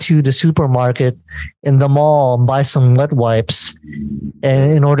run into the supermarket in the mall and buy some wet wipes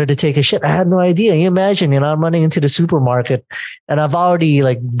and in order to take a shit. I had no idea. You imagine, I'm running into the supermarket and I've already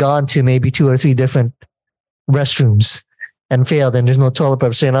like gone to maybe 2 or 3 different restrooms and failed, and there's no toilet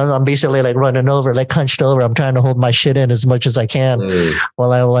paper. So I'm basically like running over, like hunched over. I'm trying to hold my shit in as much as I can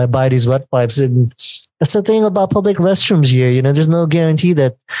while I buy these wet wipes. And that's the thing about public restrooms here. There's no guarantee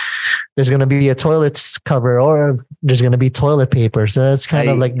that there's going to be a toilet cover or there's going to be toilet paper. So that's kind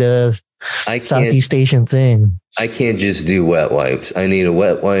of like the Southeast Asian thing. I can't just do wet wipes. I need a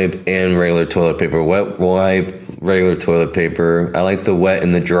wet wipe and regular toilet paper. Wet wipe, regular toilet paper. I like the wet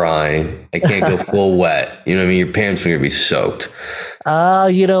and the dry. I can't go full wet. You know what I mean? Your pants are going to be soaked.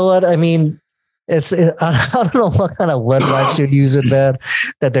 You know what? I mean, I don't know what kind of wet wipes you're using that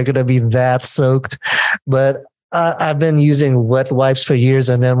they're going to be that soaked. But I've been using wet wipes for years.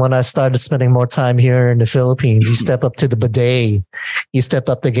 And then when I started spending more time here in the Philippines, you step up to the bidet, you step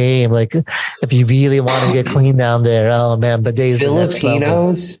up the game. Like if you really want to get clean down there, oh man, bidets.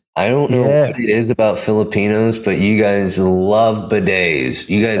 Filipinos, I don't know what it is about Filipinos, but you guys love bidets.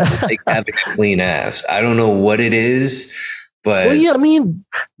 You guys like having a clean ass. I don't know what it is, but well, yeah, I mean,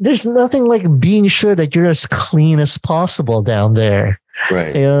 there's nothing like being sure that you're as clean as possible down there.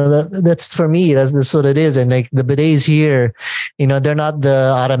 Right. That's for me. That's what it is. And like the bidets here, they're not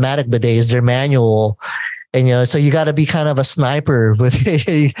the automatic bidets, they're manual. And, so you got to be kind of a sniper with,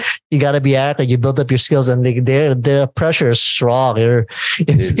 you got to be accurate. You build up your skills and their pressure is strong.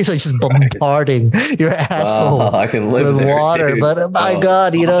 It's like just bombarding your asshole I can live with there, water. dude. But my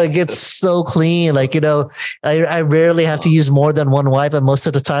God, it gets so clean. Like, I rarely have to use more than one wipe. And most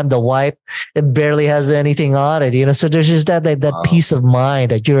of the time the wipe, it barely has anything on it, so there's just that peace of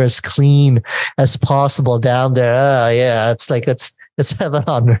mind that you're as clean as possible down there. Yeah. It's heaven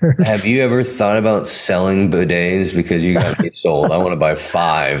on earth. Have you ever thought about selling bidets? Because you got me sold. I want to buy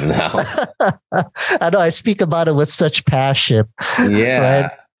 5 now. I know. I speak about it with such passion. Yeah.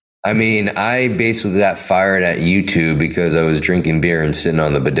 Right? I mean, I basically got fired at YouTube because I was drinking beer and sitting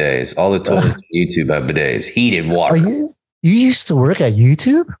on the bidets. All the toilets on YouTube have bidets, heated water. You used to work at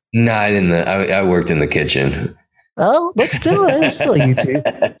YouTube? No, I didn't. I worked in the kitchen. Oh, but still, it's still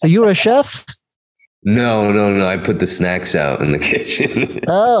YouTube. So you were a chef? No. I put the snacks out in the kitchen.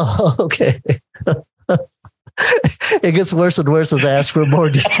 Oh, okay. It gets worse and worse as I ask for more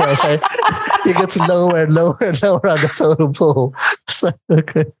details. It gets lower and lower and lower on the totem pole. So,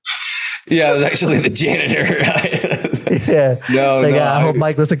 okay. Yeah, I was actually the janitor. Yeah. No. I hope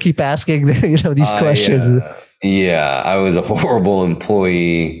Mike doesn't keep asking these questions. Yeah, I was a horrible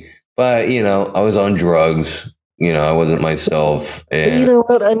employee, but I was on drugs. I wasn't myself. And you know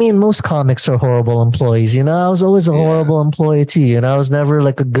what? I mean, most comics are horrible employees. I was always a horrible employee too. I was never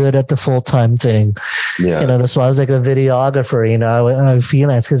like a good at the full-time thing. Yeah. That's why I was like a videographer. I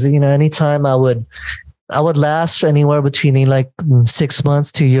freelance because anytime I would last anywhere between like 6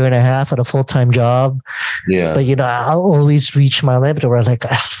 months to a year and a half at a full-time job. Yeah. But I'll always reach my limit where I'm like,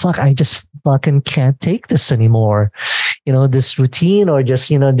 fuck, I just fucking can't take this anymore. This routine or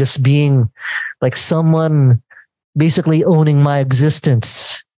just being like someone basically owning my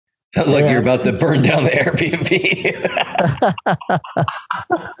existence. Sounds like you're about to burn down the Airbnb.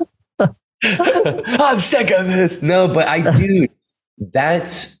 I'm sick of this. No, but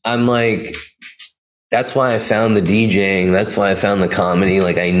that's why I found the DJing. That's why I found the comedy.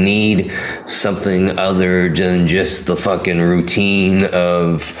 Like I need something other than just the fucking routine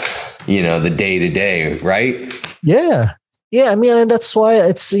of, the day to day. Right. Yeah. Yeah. I mean, and that's why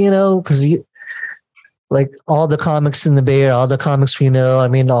it's, because like all the comics in the Bay Area, all the comics we know. I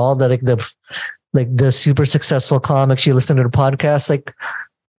mean, all the the super successful comics you listen to the podcast, like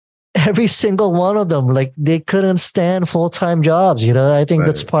every single one of them, like they couldn't stand full-time jobs. I think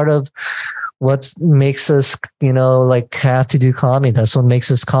that's part of what makes us, like have to do comedy. That's what makes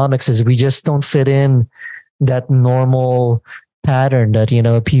us comics is we just don't fit in that normal pattern that,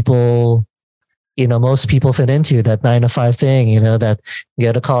 people, most people fit into that 9-to-5 thing, that you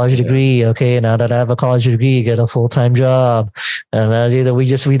get a college degree. Okay. Now that I have a college degree, you get a full-time job. And,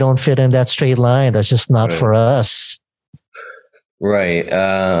 we don't fit in that straight line. That's just not for us. Right.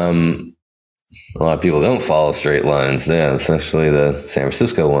 A lot of people don't follow straight lines. Yeah. Especially the San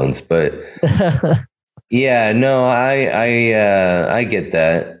Francisco ones, but Yeah, no, I get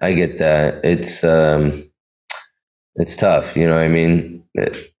that. I get that. It's tough, you know what I mean?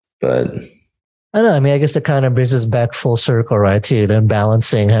 But I don't know. I mean, I guess it kind of brings us back full circle, right? To then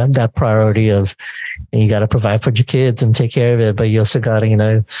balancing that priority of you got to provide for your kids and take care of it, but you also got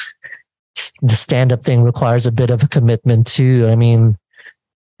to, the stand up thing requires a bit of a commitment too. I mean,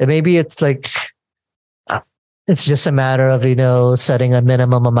 maybe it's like it's just a matter of setting a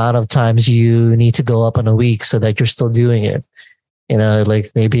minimum amount of times you need to go up in a week so that you're still doing it.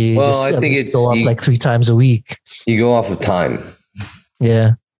 Like maybe well, I think it's go up like 3 times a week. You go off of time.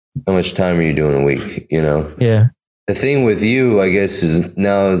 Yeah. How much time are you doing a week? Yeah. The thing with you, I guess, is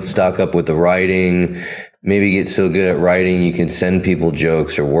now stock up with the writing. Maybe get so good at writing you can send people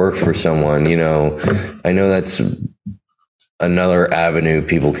jokes or work for someone. I know that's another avenue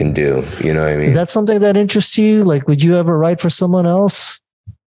people can do. You know what I mean? Is that something that interests you? Like, would you ever write for someone else?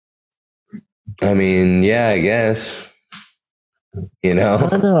 I mean, yeah, I guess. I don't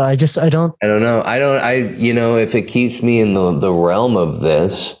know. I don't know. If it keeps me in the realm of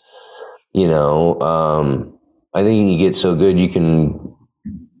this, I think you get so good you can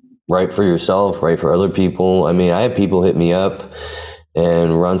write for yourself, write for other people. I mean, I have people hit me up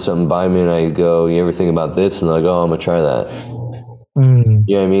and run something by me, and I go, "You ever think about this?" And they're like, "Oh, I'm gonna try that." You know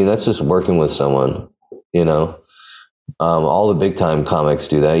what I mean? That's just working with someone. All the big time comics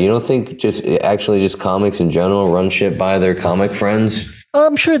do that. You don't think just comics in general run shit by their comic friends?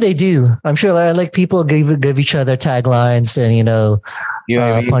 I'm sure they do. I'm sure like people give each other taglines and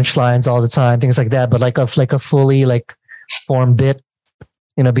punchlines all the time, things like that. But like a fully like formed bit,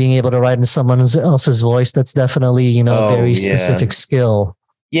 being able to write in someone else's voice, that's definitely very specific skill.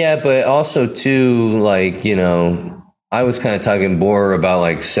 Yeah, but also too, like I was kind of talking more about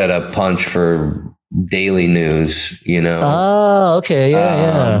like set up punch for daily news, Oh, okay.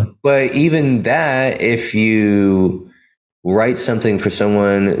 Yeah. But even that, if you write something for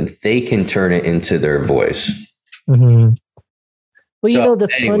someone, they can turn it into their voice. Mm-hmm. Well,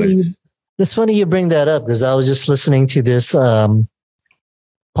 that's funny. It's funny you bring that up because I was just listening to this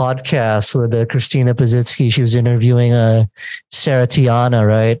podcast with Christina Pazitsky. She was interviewing Sarah Tiana,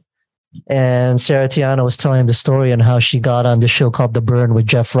 right? And Sarah Tiana was telling the story on how she got on the show called The Burn with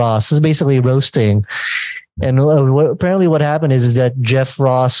Jeff Ross. It's basically roasting. And apparently what happened is that Jeff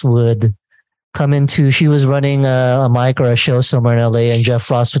Ross would come into, she was running a mic or a show somewhere in LA, and Jeff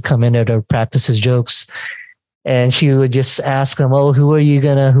Ross would come in there to practice his jokes. And she would just ask him, "Oh, who are you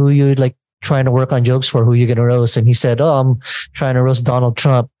like trying to work on jokes for? Who are you going to roast?" And he said, "Oh, I'm trying to roast Donald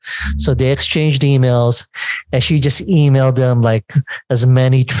Trump." So they exchanged emails, and she just emailed them like as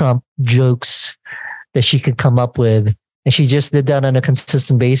many Trump jokes that she could come up with. And she just did that on a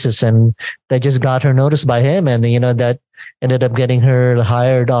consistent basis. And that just got her noticed by him. And, that ended up getting her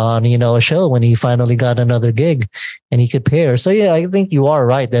hired on, a show when he finally got another gig and he could pay her. So, yeah, I think you are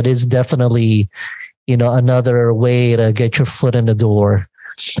right. That is definitely, another way to get your foot in the door.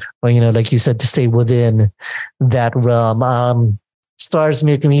 Or, like you said, to stay within that realm. Stars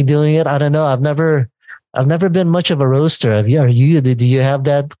making me doing it. I don't know. I've never been much of a roaster. Have you? Are you? Do you have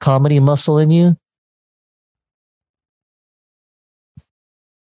that comedy muscle in you?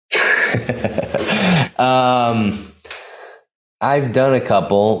 I've done a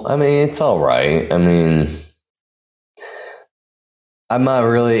couple. I mean, it's all right. I mean,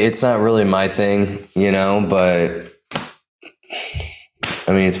 it's not really my thing, but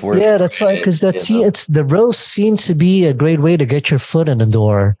I mean, it's worth. Yeah, that's right. Because it's the roast seems to be a great way to get your foot in the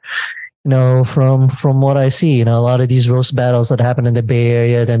door. From what I see, a lot of these roast battles that happen in the Bay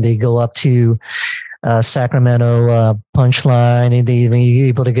Area, then they go up to Sacramento Punchline, and you're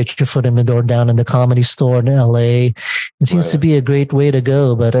able to get your foot in the door down in the Comedy Store in LA. It seems to be a great way to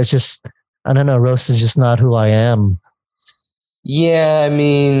go, but it's just, I don't know, roast is just not who I am. Yeah, I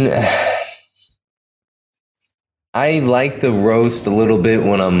mean, I like the roast a little bit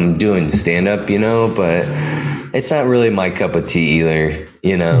when I'm doing stand-up, but it's not really my cup of tea either.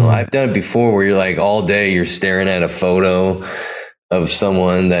 I've done it before where you're like all day you're staring at a photo of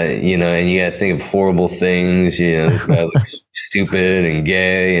someone that, and you gotta think of horrible things. This guy looks stupid and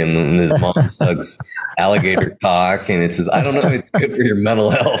gay, and his mom sucks alligator cock, and I don't know if it's good for your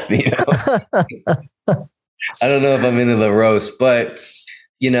mental health. I don't know if I'm into the roast, but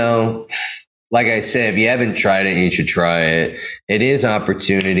like I said, if you haven't tried it, you should try it. It is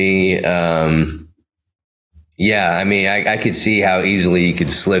opportunity. Yeah, I mean, I could see how easily you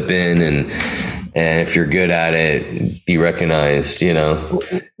could slip in and if you're good at it, be recognized, Well,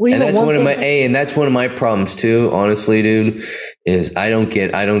 and that's that's one of my problems too, honestly, dude, is I don't go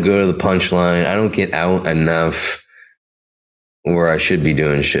to the punchline. I don't get out enough where I should be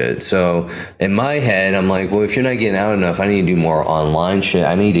doing shit. So in my head, I'm like, well, if you're not getting out enough, I need to do more online shit.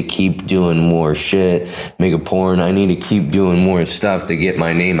 I need to keep doing more shit, make a porn. I need to keep doing more stuff to get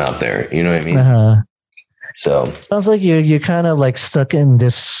my name out there. You know what I mean? So sounds like you're kind of like stuck in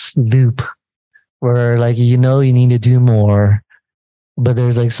this loop where like, you need to do more, but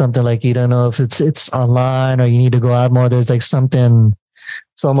there's like something like, you don't know if it's online or you need to go out more. There's like something.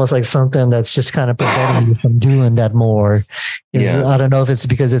 It's almost like something that's just kind of preventing you from doing that more. I don't know if it's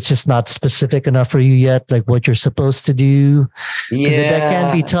because it's just not specific enough for you yet, like what you're supposed to do. That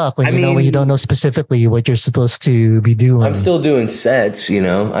can be tough when when you don't know specifically what you're supposed to be doing. I'm still doing sets, I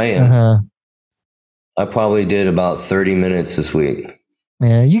am. I probably did about 30 minutes this week.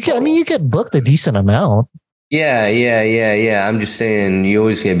 Yeah, you get booked a decent amount. Yeah. I'm just saying you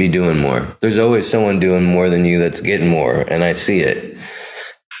always can be doing more. There's always someone doing more than you that's getting more, and I see it.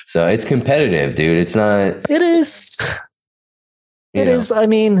 So it's competitive, dude. It's not. It is. It is. I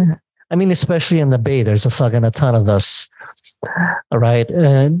mean, especially in the Bay, there's a ton of us. All right.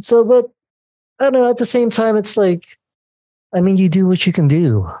 And so, but I don't know, at the same time, it's like, you do what you can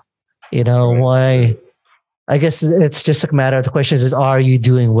do. Why? I guess it's just a matter of the question is, are you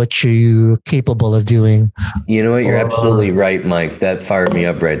doing what you're capable of doing? You know what? You're absolutely right, Mike. That fired me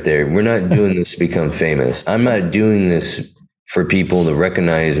up right there. We're not doing this to become famous. I'm not doing this for people to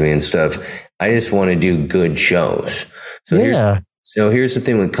recognize me and stuff. I just want to do good shows. So here's the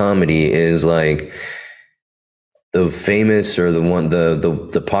thing with comedy is like the famous or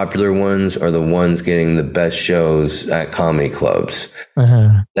the popular ones are the ones getting the best shows at comedy clubs.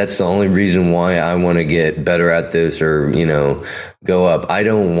 That's the only reason why I want to get better at this or, go up. I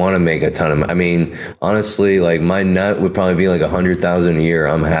don't want to make a ton of, honestly, like my nut would probably be like 100,000 a year.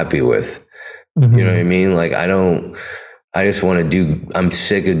 I'm happy with, you know what I mean? Like I just want to I'm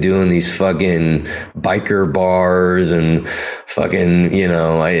sick of doing these fucking biker bars and fucking,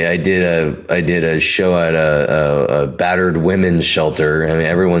 I did a show at a battered women's shelter.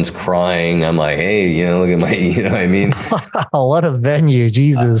 Everyone's crying. I'm like, hey, look at my, you know what I mean? What a venue,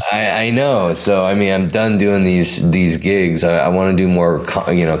 Jesus. I know. So, I'm done doing these gigs. I want to do more,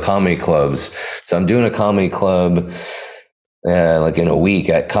 comedy clubs. So I'm doing a comedy club like in a week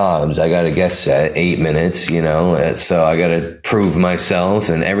at Cobb's. I got a guest set, 8 minutes, so I got to prove myself.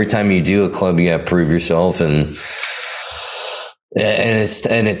 And every time you do a club, you got to prove yourself. And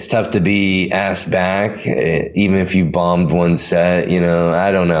it's tough to be asked back, even if you bombed one set,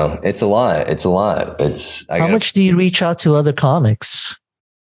 I don't know. It's a lot. How much do you reach out to other comics?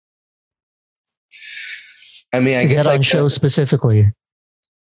 I to get on shows specifically.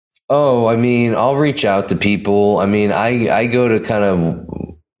 Oh, I'll reach out to people. I go to kind of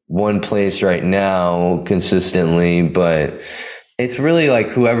one place right now consistently, but it's really like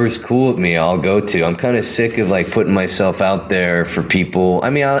whoever's cool with me, I'll go to. I'm kind of sick of like putting myself out there for people.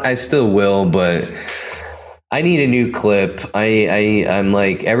 I still will, but I need a new clip. I'm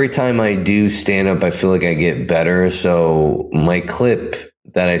like, every time I do stand up, I feel like I get better. So my clip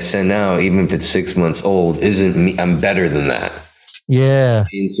that I send out, even if it's 6 months old, isn't me. I'm better than that. Yeah.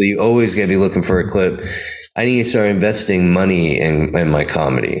 So you always got to be looking for a clip. I need to start investing money in my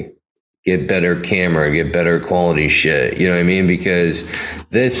comedy. Get better camera, get better quality shit. You know what I mean? Because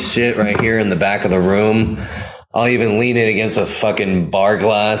this shit right here in the back of the room, I'll even lean it against a fucking bar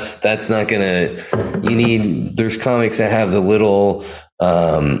glass. That's not gonna, there's comics that have the little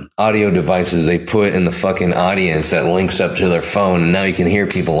audio devices they put in the fucking audience that links up to their phone, and now you can hear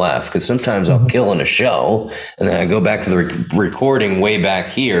people laugh. Because sometimes I'll kill in a show and then I go back to the recording way back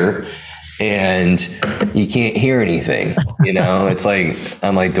here and you can't hear anything. It's like,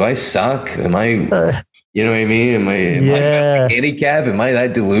 I'm like, do I suck? Am I, you know what I mean? Am I handicapped? Am I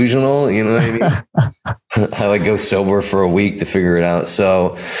that delusional? You know what I mean? I like go sober for a week to figure it out.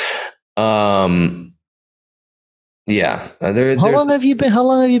 So, yeah. How long have you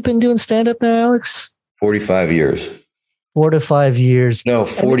been doing stand-up now, Alex? 45 years. 4 to 5 years. No,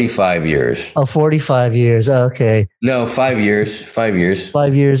 45 years. Oh, 45 years. Okay. No, 5 years. 5 years.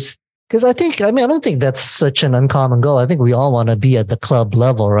 5 years. Because I don't think that's such an uncommon goal. I think we all want to be at the club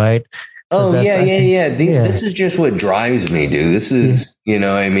level, right? Oh, yeah. This is just what drives me, dude. This is, you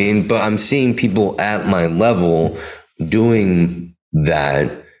know what I mean? But I'm seeing people at my level doing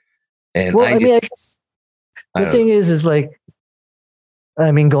that. And I guess the thing is like,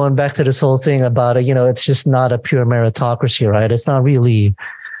 going back to this whole thing about it, it's just not a pure meritocracy, right? It's not really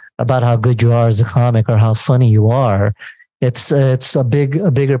about how good you are as a comic or how funny you are. It's a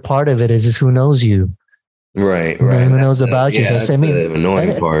bigger part of it is just who knows you. Right. Who knows about you? That's the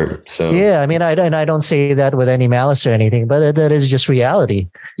annoying part. So I don't say that with any malice or anything, but that is just reality.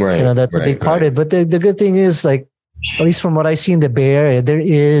 Right. That's a big part of it. But the good thing is, like, at least from what I see in the Bay Area, there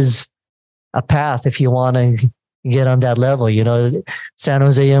is a path if you want to get on that level. San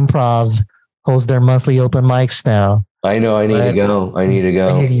Jose Improv holds their monthly open mics now. I know. I need to go.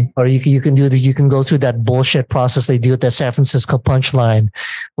 Or you can go through that bullshit process they do at the San Francisco Punchline,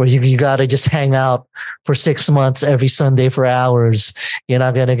 where you got to just hang out for 6 months every Sunday for hours. You're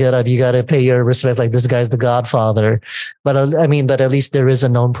not gonna get up. You got to pay your respect. Like, this guy's the Godfather. But but at least there is a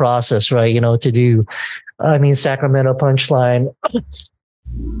known process, right? To do. Sacramento Punchline.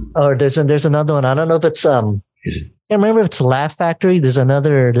 Or there's another one. I don't know if it's I can't remember if it's Laugh Factory. There's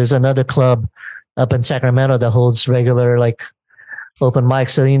another club up in Sacramento that holds regular like open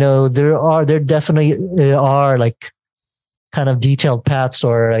mics. So there definitely are like kind of detailed paths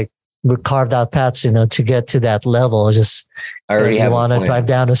or like carved out paths to get to that level. Just I already have. You want to drive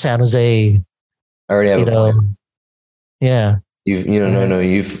down to San Jose. I already have a plan. Yeah.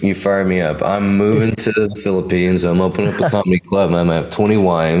 You fired me up. I'm moving to the Philippines. I'm opening up a comedy club. I'm gonna have 20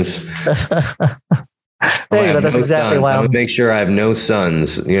 wives. That's exactly why I'm gonna make sure I have no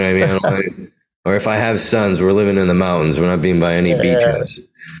sons. You know what I mean? Or if I have sons, we're living in the mountains. We're not being by any beaches.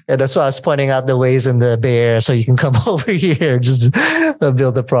 Yeah, that's why I was pointing out the ways in the Bay Area, so you can come over here, just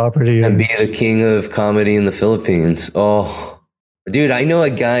build a property and be the king of comedy in the Philippines. Oh, dude, I know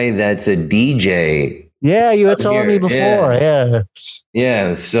a guy that's a DJ. Yeah, you were telling me before.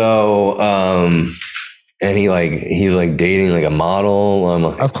 Yeah. So, and he's like dating like a model.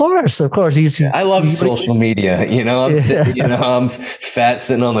 Of course. I love social media. I'm fat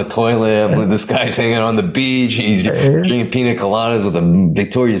sitting on the toilet. This guy's hanging on the beach. He's drinking pina coladas with a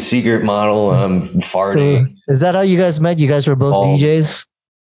Victoria's Secret model. And I'm farting. So, is that how you guys met? You guys were both DJs?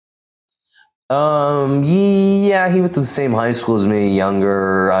 Yeah, he went to the same high school as me,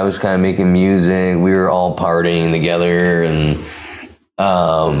 younger. I was kind of making music. We were all partying together, and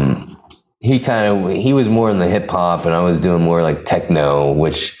he was more in the hip hop, and I was doing more like techno,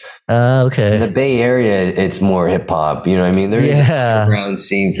 which okay. In the Bay Area, it's more hip hop. You know what I mean? There is a underground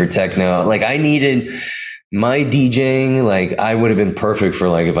scene for techno. Like, I needed my DJing. Like, I would have been perfect for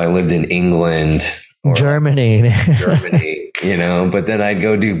like if I lived in England. Or Germany, but then I'd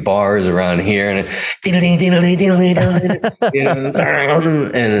go do bars around here and then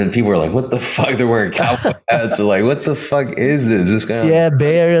people were like, what the fuck? They're wearing cowboy hats. So like, what the fuck is this? This guy? Yeah,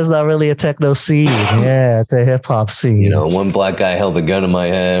 Bay Area is not really a techno scene. Yeah, it's a hip hop scene. One black guy held a gun in my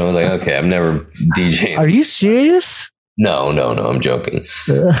head. I was like, okay, I'm never DJing. Are you serious? No, I'm joking.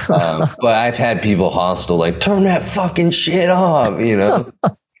 But I've had people hostile, like, turn that fucking shit off,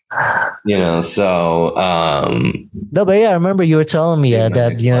 so no, but yeah, I remember you were telling me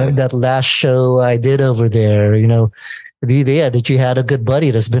that last show I did over there, that you had a good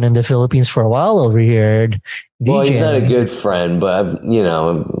buddy that's been in the Philippines for a while over here. Well, he's not a good friend, but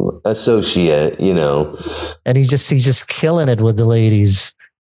associate, and he's just killing it with the ladies.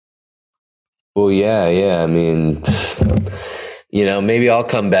 Well, yeah. I mean, maybe I'll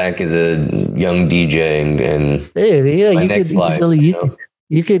come back as a young DJ and my next life.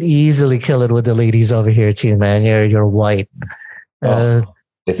 You could easily kill it with the ladies over here too, man. You're white. I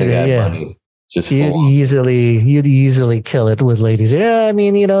think I have money. You'd easily kill it with ladies. Yeah, I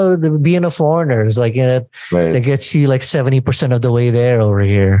mean, being a foreigner is like that gets you like 70% of the way there over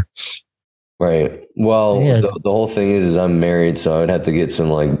here. Right. Well, the whole thing is I'm married, so I would have to get some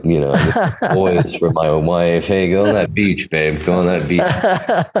boys for my wife. Hey, go on that beach, babe. Go on that beach.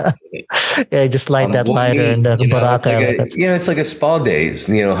 Yeah, just light that lighter and the baraka. It's like a spa date.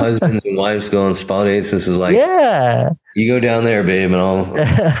 Husbands and wives go on spa dates. This is like, you go down there, babe, and I'll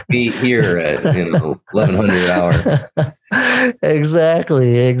meet here at 1100 an hour.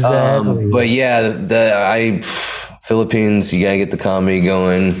 Exactly. But yeah, Philippines. You gotta get the comedy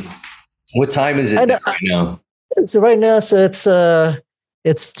going. What time is it right now? So right now, it's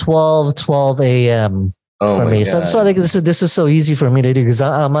 12 a.m. for me. God. So I think this is so easy for me to do because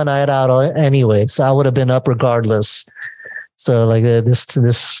I'm a night out anyway. So I would have been up regardless. So like this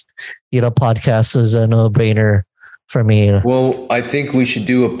podcast is a no-brainer for me. Well, I think we should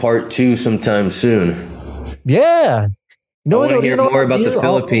do a part 2 sometime soon. Yeah. I want to hear more about the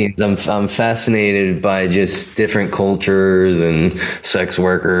Philippines. I'm fascinated by just different cultures and sex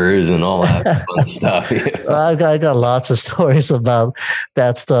workers and all that fun stuff. I got lots of stories about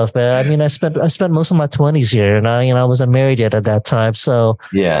that stuff, man. I mean, I spent most of my 20s here, and I wasn't married yet at that time, so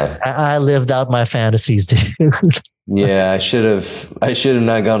yeah, I lived out my fantasies, dude. Yeah, I should have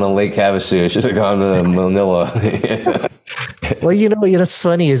not gone to Lake Havasu. I should have gone to Manila. Well, it's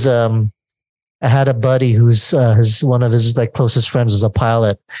funny is I had a buddy who's one of his like closest friends was a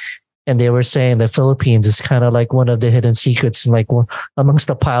pilot, and they were saying the Philippines is kind of like one of the hidden secrets, and like amongst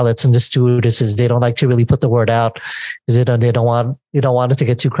the pilots and the stewardesses, they don't like to really put the word out because they don't want it to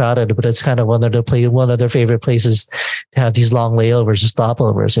get too crowded. But it's kind of one of their favorite places to have these long layovers or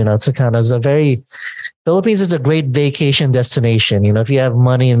stopovers. Philippines is a great vacation destination. If you have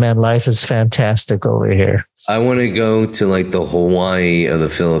money, and man, life is fantastic over here. I want to go to like the Hawaii of the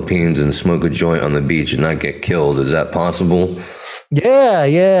Philippines and smoke a joint on the beach and not get killed. Is that possible?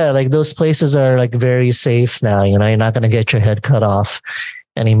 Yeah. Like those places are like very safe now. You're not going to get your head cut off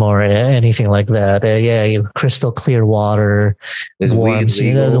anymore, anything like that. Crystal clear water. Is warm, weed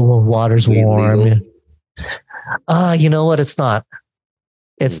legal? The water's Weed warm. legal? You know what? It's not.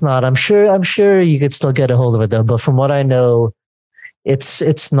 It's not. I'm sure you could still get a hold of it though. But from what I know,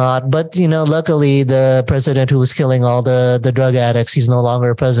 it's not. But luckily the president who was killing all the drug addicts, he's no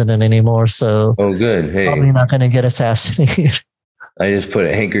longer president anymore. So good. Hey, probably not going to get assassinated. I just put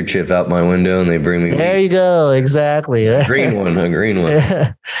a handkerchief out my window and they bring me. There you go. Exactly. A green one.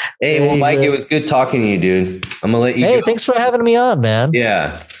 Yeah. Hey, well, Mike, it was good talking to you, dude. I'm gonna let you. Hey, thanks for having me on, man.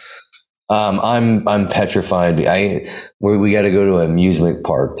 Yeah. I'm petrified. We got to go to an amusement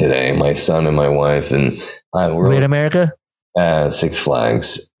park today. My son and my wife, and we're in America. Six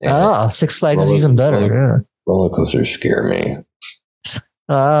Flags. Six Flags is even better. Roller coasters scare me.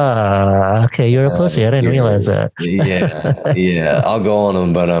 Okay. You're a pussy. I didn't realize that. Yeah. I'll go on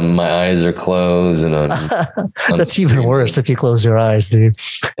them, but my eyes are closed, and I'm that's even worse if you close your eyes, dude,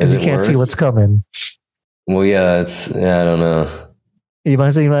 because you can't see what's coming. Well, yeah. I don't know. You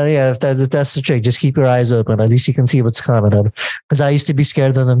might say, if that's the trick. Just keep your eyes open. At least you can see what's coming. Because I used to be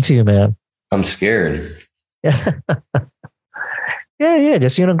scared of them too, man. I'm scared. Yeah.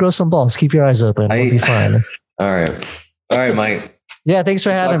 Just grow some balls. Keep your eyes open. We'll be fine. All right, Mike. Yeah, thanks for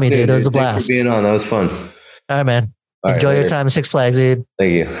having me, dude. It was a blast. Thanks for being on. That was fun. All right, man. Enjoy your time at Six Flags, dude.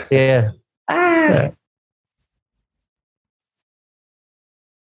 Thank you. Yeah. Right.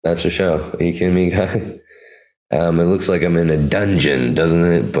 That's the show. Are you kidding me, guy? It looks like I'm in a dungeon, doesn't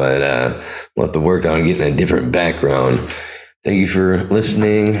it? But we'll have to work on getting a different background. Thank you for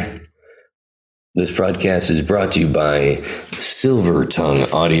listening. This broadcast is brought to you by Silver Tongue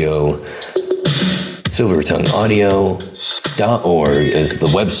Audio. SilvertongueAudio.org is the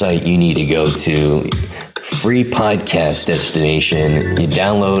website you need to go to. Free podcast destination. You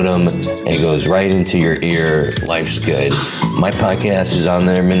download them, and it goes right into your ear. Life's good. My podcast is on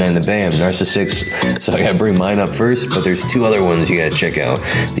there, Midnight in the Bay. I'm Narcissix, so I gotta bring mine up first, but there's two other ones you gotta check out.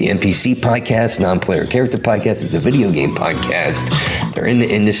 The NPC podcast, Non-Player Character Podcast, is a video game podcast. They're in the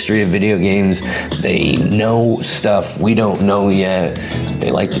industry of video games. They know stuff we don't know yet.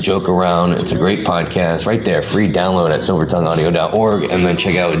 They like to joke around. It's a great podcast. Right there, free download at silvertongueaudio.org, and then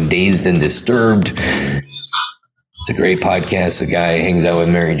check out Dazed and Disturbed. It's a great podcast. The guy hangs out with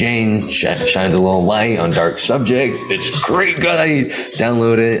Mary Jane, shines a little light on dark subjects. It's a great guy.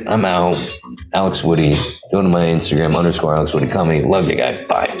 Download it. I'm out. Alex Woody. Go to my Instagram, _Alex Woody Comedy. Love you, guy.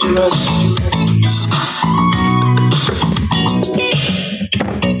 Bye.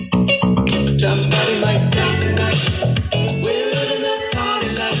 Somebody might die tonight. We're living the party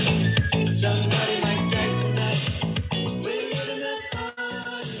life. Somebody might die tonight. We're living the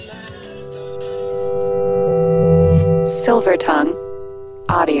party life. Silver Tongue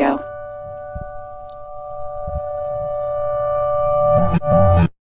Audio.